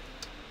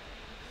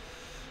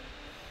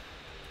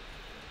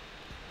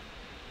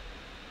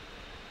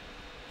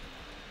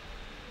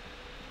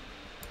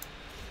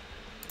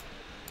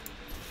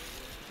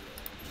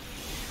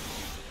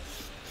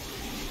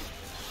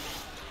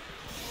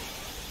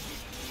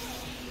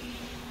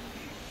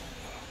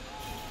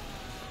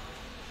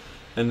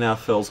 And now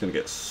Fell's going to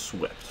get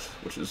swept,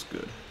 which is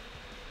good.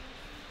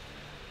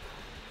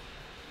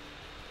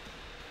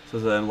 So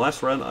then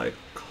last round I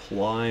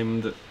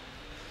climbed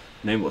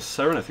Nameless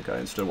Siren. I think I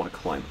instead want to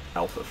climb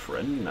Alpha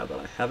Friend now that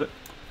I have it.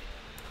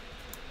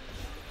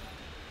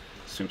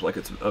 Seems like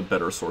it's a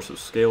better source of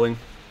scaling.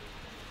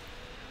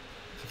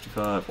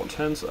 55,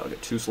 110, so I'll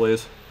get 2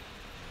 Slays.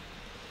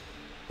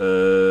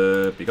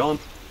 Be gone.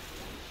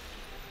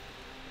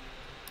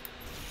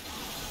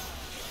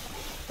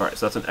 Alright,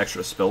 so that's an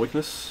extra spell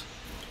weakness,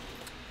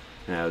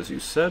 as you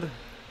said.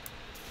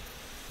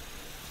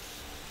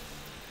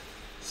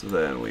 So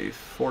then we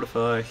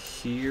fortify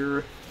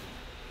here,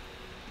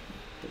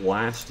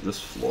 blast this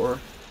floor,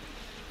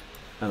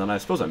 and then I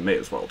suppose I may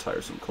as well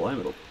Tiresome Climb.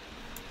 It'll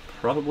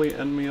probably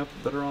end me up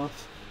better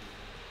off.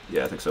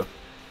 Yeah, I think so.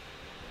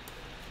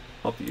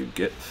 Help you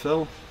get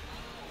Fell.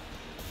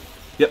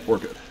 Yep, we're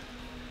good.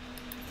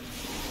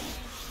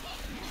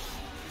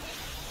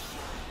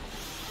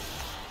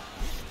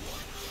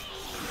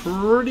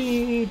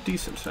 Pretty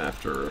decent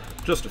after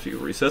just a few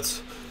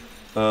resets.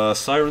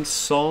 Siren's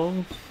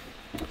Song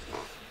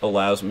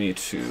allows me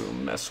to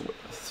mess with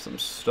some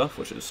stuff,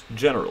 which is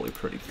generally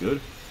pretty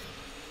good.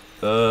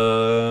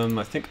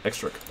 I think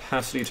extra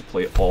capacity to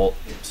play all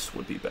imps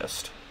would be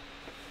best.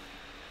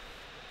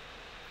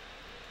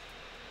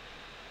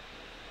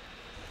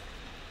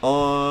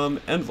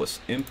 Endless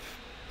Imp,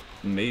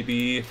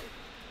 maybe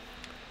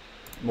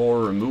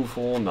more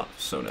removal, not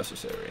so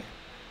necessary.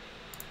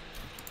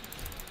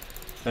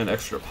 And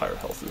extra Pyre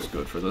health is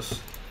good for this.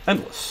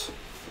 Endless.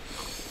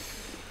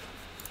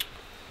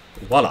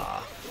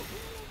 Voila.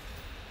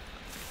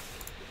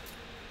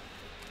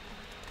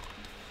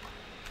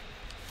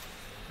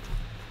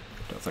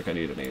 Don't think I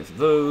need any of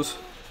those.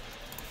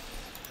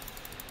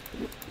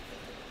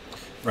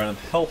 Random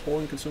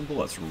Hellhorn consumable,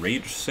 that's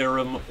Rage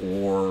Serum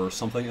or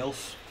something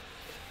else.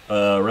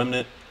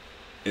 Remnant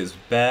is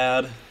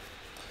bad.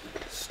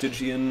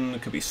 Stygian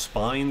could be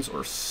Spines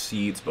or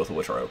Seeds, both of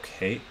which are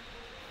okay.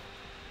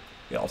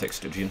 Yeah, I'll take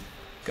Stygian.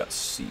 Got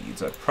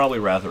Seeds. I'd probably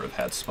rather have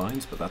had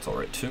Spines, but that's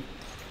alright too.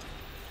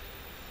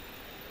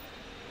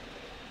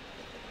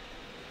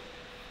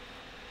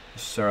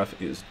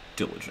 Seraph is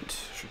Diligent.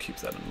 Should keep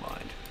that in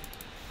mind.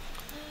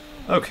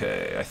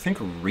 Okay, I think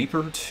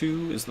Reaper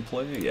 2 is the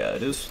play. Yeah,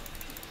 it is.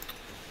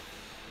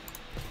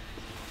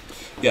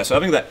 Yeah, so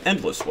having that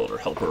Endless Welder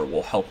Helper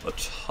will help a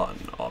ton,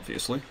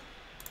 obviously.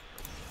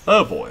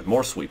 Oh boy,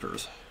 more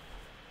sweepers.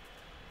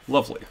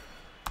 Lovely.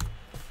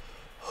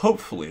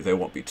 Hopefully they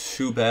won't be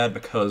too bad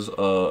because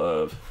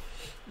of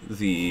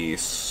the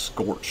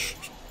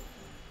Scorched...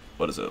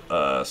 What is it?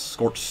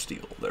 Scorched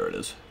Steel. There it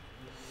is.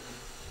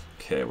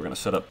 Okay, we're going to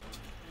set up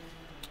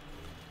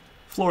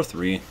floor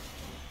 3.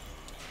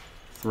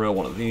 Throw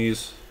one of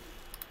these.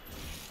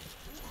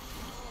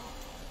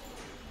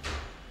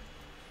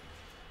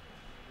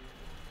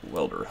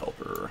 Welder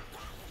Helper.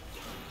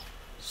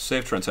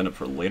 Save Transcendent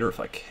for later if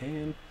I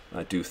can.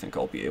 I do think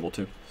I'll be able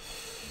to.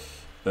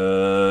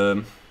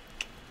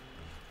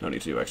 No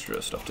need to do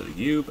extra stuff to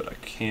you, but I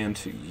can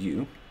to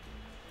you.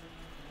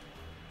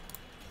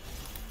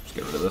 Just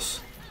get rid of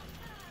this.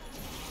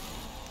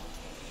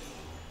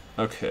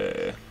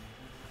 Okay.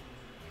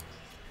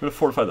 I'm going to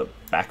fortify the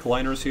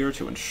backliners here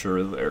to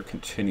ensure their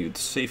continued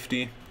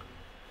safety.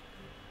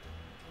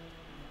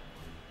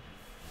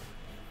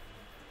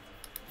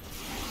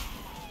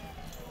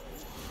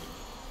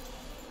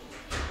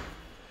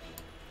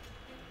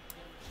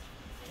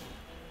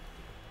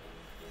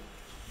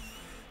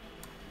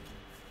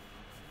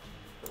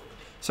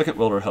 Second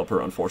Welder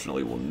Helper,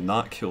 unfortunately, will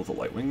not kill the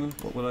Lightwing.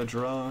 What would I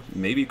draw?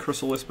 Maybe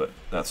Chrysalis, but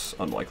that's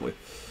unlikely.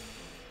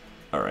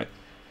 Alright.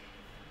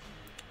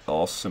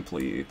 I'll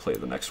simply play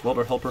the next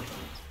Welder Helper.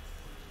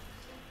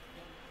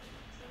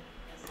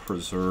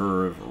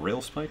 Preserve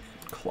Railspike.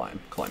 Climb.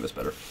 Climb is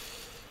better.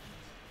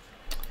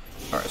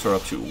 Alright, so we're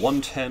up to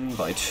 110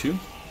 by 2.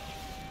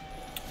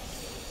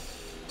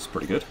 It's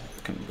pretty good.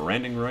 I can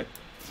branding right.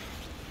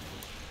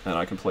 And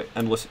I can play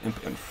Endless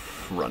Imp in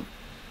front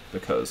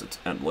because it's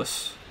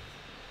endless.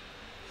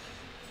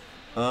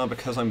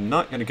 Because I'm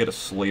not going to get a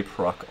Slay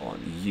proc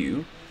on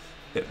you,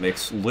 it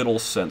makes little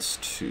sense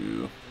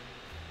to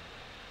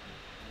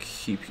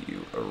keep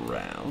you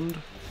around.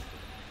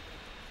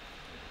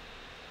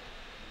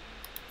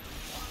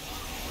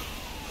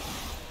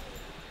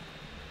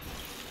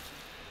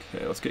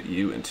 Okay, let's get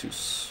you into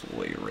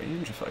Slay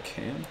range if I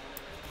can.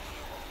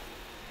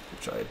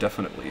 which I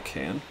definitely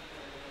can.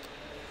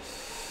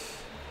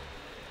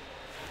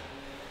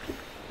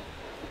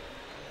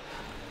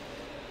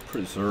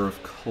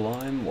 Preserve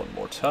climb one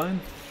more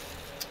time.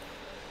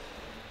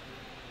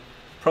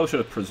 Probably should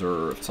have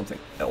preserved something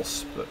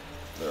else, but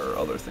there are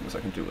other things I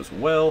can do as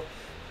well.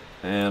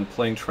 And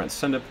playing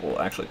Transcendent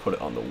will actually put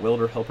it on the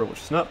Welder Helper,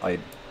 which is not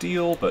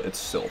ideal, but it's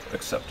still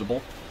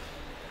acceptable.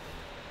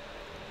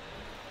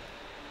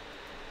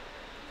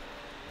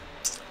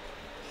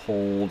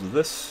 Hold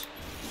this.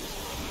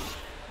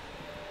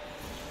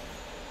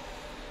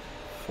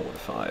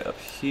 Fortify up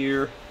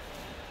here.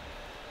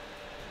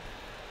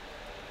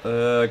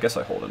 I guess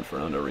I hold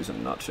Inferno, no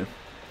reason not to.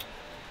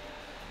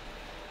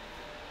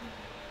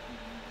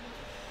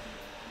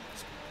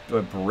 Do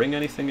I bring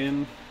anything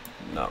in?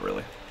 Not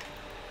really.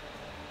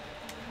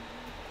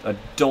 I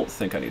don't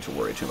think I need to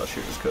worry too much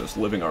here, just because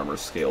Living Armor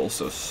scales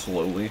so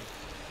slowly.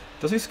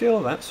 Does he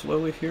scale that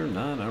slowly here?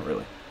 Nah, not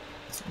really.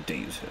 Let's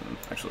daze him.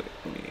 Actually,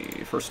 let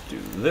me first do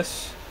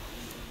this,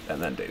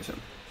 and then daze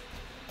him.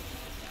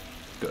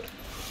 Good.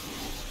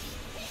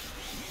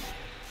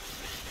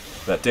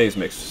 That daze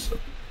makes a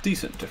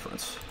decent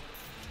difference.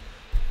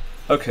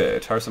 Okay,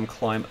 tiresome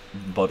climb,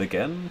 but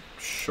again?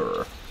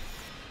 Sure.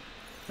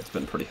 It's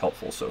been pretty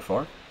helpful so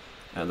far.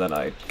 And then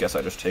I guess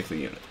I just take the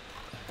unit.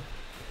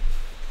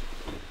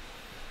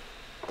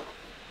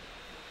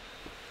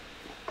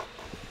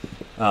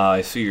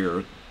 I see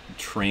your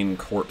train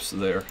corpse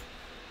there.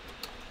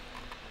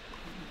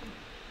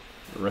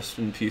 Rest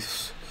in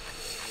peace.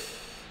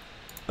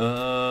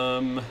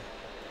 I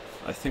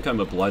think I'm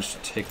obliged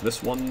to take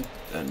this one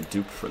and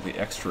dupe for the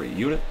extra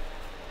unit.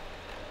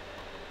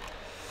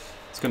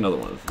 Let's get another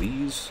one of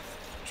these,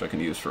 which I can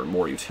use for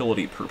more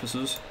utility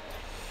purposes.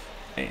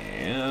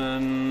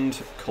 And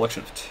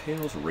collection of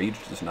tails. Rage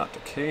does not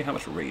decay. How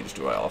much rage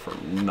do I offer?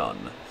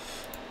 None.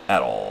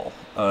 At all.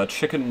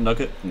 Chicken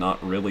nugget,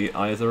 not really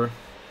either.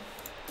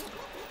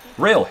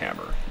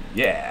 Railhammer.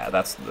 Yeah,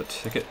 that's the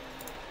ticket.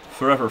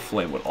 Forever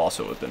Flame would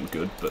also have been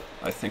good, but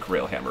I think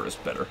Railhammer is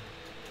better.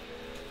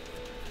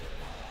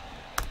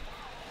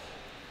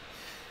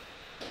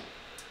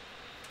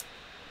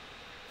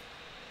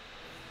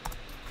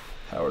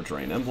 Power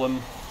Drain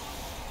Emblem.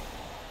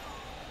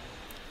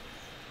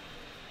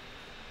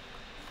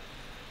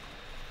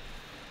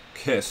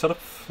 Okay, setup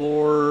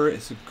floor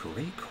is a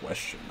great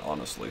question,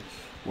 honestly.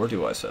 Where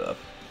do I set up?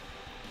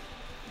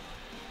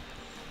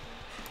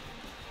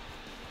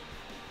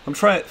 I'm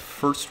trying it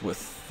first with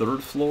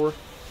third floor,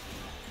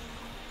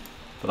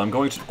 but I'm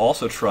going to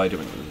also try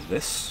doing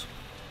this.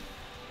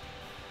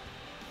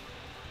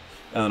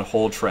 And then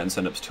hold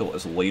Transcendence till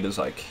as late as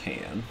I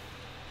can.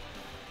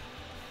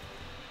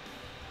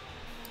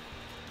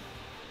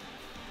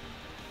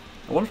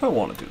 I wonder if I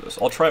want to do this.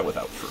 I'll try it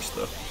without first,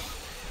 though.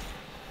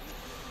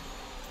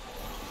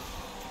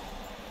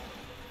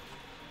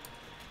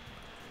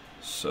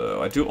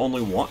 So I do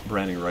only want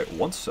Branding Right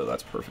once, so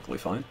that's perfectly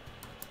fine.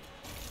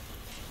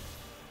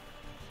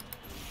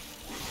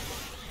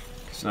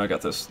 So now I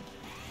got this.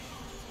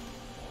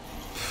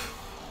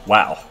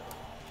 Wow.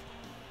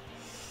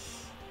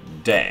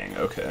 Dang,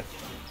 okay.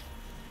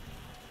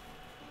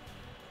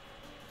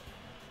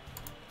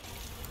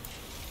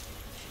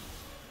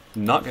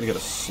 Not going to get a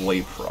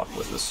Slay proc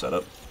with this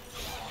setup.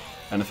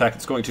 And in fact,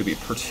 it's going to be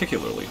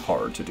particularly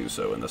hard to do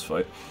so in this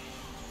fight.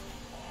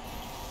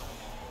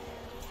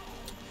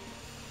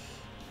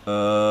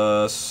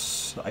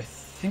 I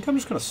think I'm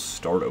just going to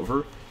start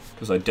over,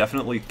 because I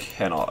definitely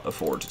cannot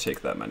afford to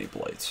take that many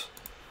blights.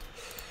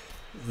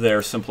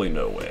 There's simply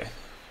no way.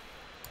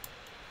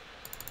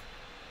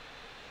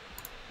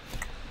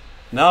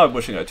 Now I'm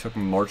wishing I took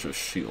March of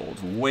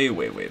Shields way,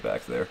 way, way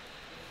back there.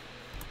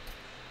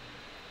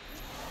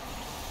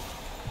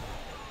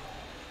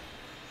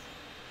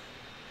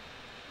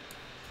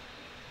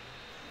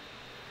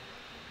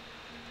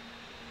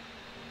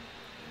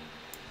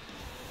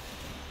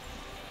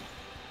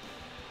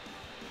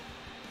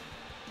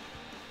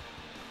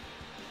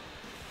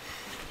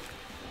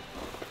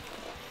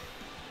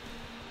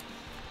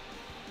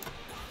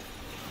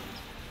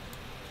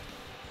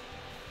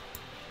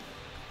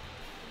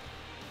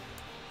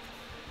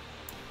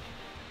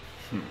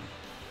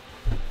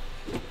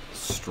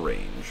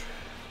 Strange.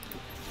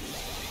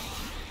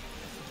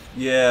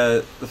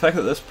 Yeah, the fact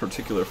that this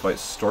particular fight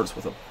starts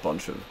with a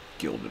bunch of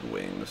Gilded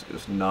Wings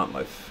is not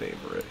my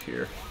favorite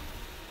here.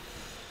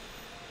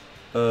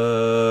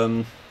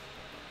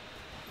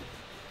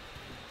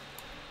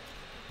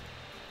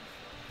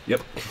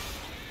 Yep.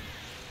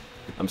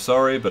 I'm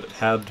sorry, but it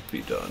had to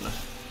be done.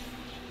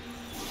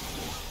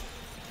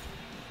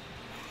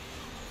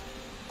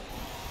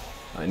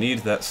 I need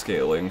that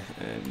scaling,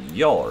 and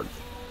y'all are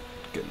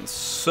getting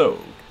so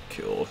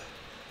killed.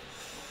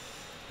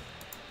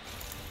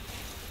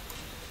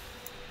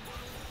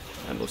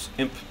 Endless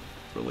Imp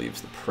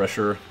relieves the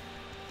pressure.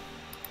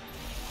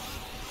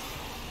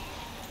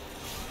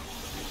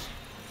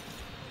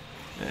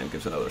 And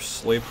gives another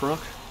Slay proc.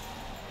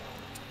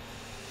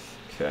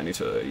 Okay, I need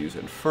to use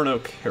Inferno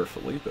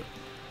carefully, but...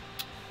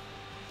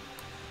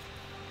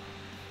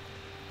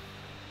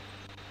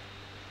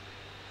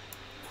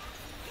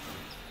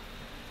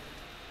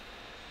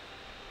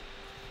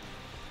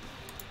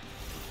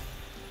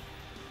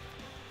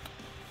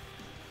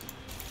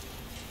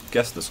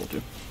 guess this will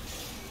do.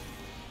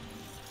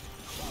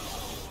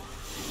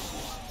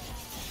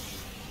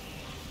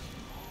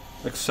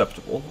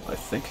 Acceptable, I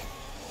think.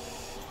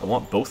 I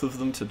want both of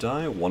them to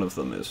die. One of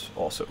them is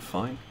also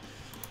fine.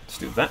 Let's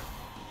do that.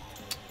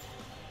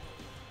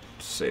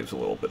 Saves a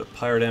little bit of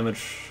pyre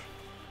damage.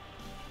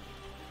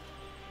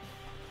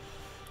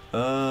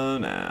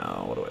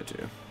 Now, what do I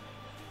do?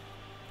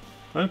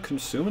 Do I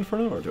consume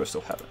Inferno, or do I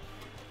still have it?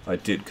 I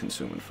did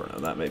consume Inferno.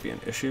 That may be an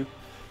issue.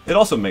 It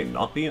also may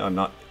not be. I'm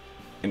not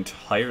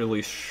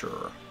entirely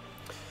sure.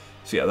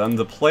 So yeah, then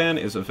the plan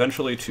is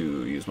eventually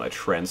to use my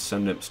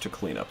Transcendence to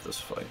clean up this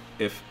fight.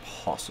 If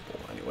possible,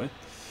 anyway.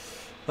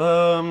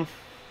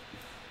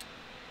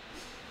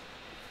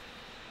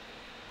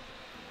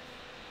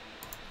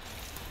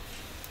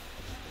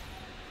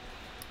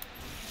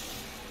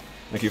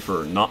 Thank you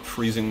for not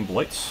freezing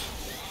blights.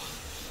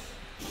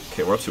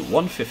 Okay, we're up to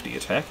 150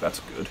 attack. That's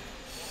good.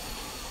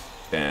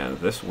 And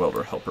this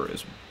welder helper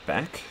is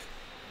back.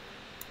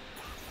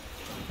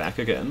 Back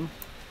again.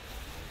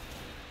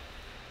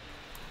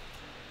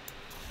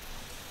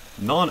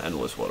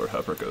 Non-endless welder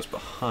helper goes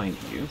behind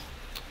you.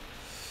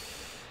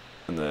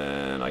 And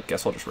then I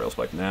guess I'll just rail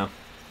spike now.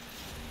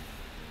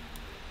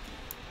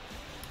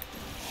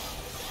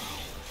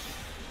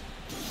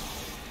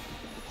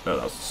 Oh,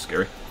 that was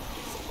scary.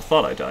 I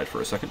thought I died for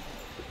a second.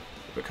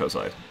 Because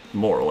I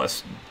more or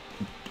less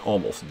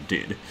almost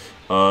did.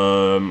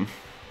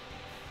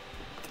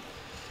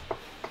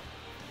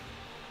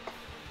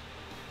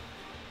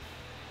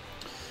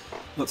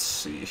 Let's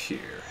see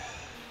here.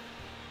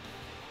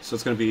 So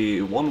it's going to be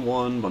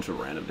 1-1, bunch of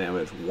random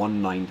damage,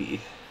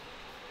 190.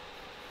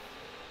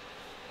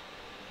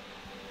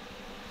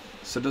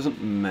 So it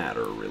doesn't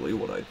matter, really,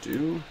 what I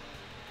do.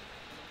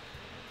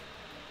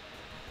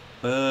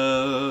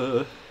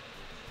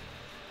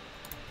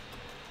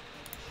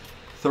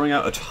 Throwing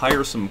out a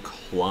tiresome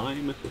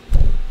climb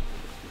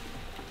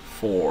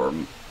for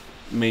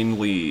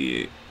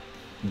mainly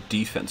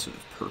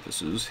defensive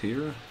purposes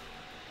here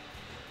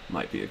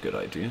might be a good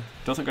idea.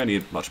 Don't think I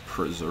need much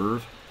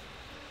preserve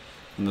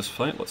in this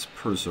fight. Let's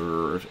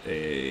preserve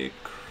a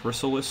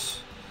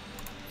Chrysalis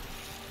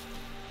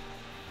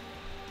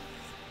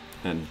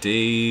and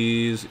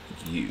daze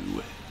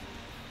you.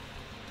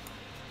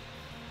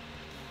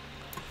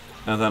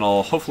 And then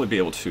I'll hopefully be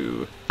able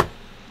to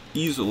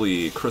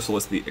easily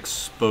Chrysalis the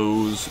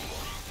expose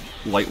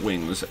light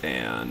wings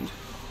and...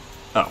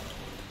 oh.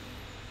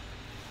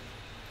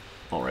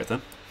 Alright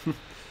then.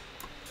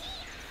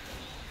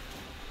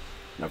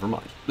 Never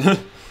mind.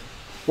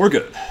 We're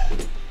good.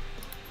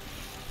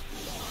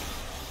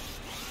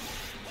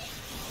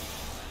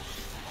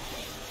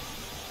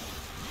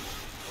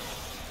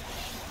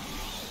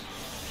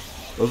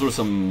 Those are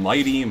some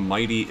mighty,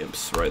 mighty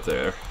imps right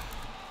there.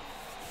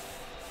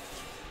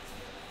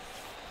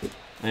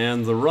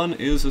 And the run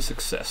is a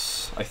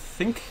success. I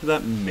think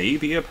that may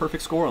be a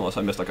perfect score, unless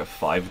I missed like a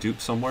 5 dupe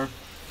somewhere.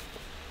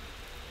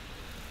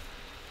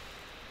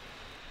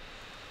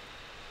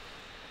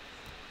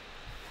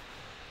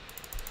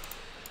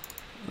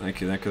 Thank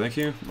you, thank you, thank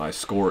you. My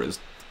score is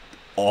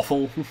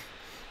awful.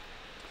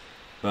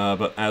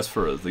 But as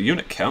for the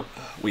unit count,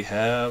 we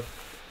have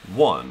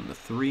 1,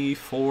 3,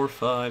 4,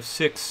 5,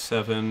 6,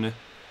 7,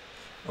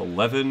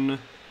 11,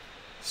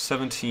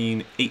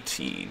 17,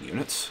 18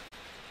 units.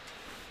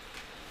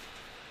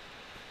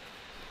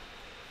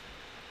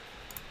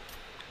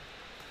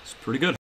 It's pretty good.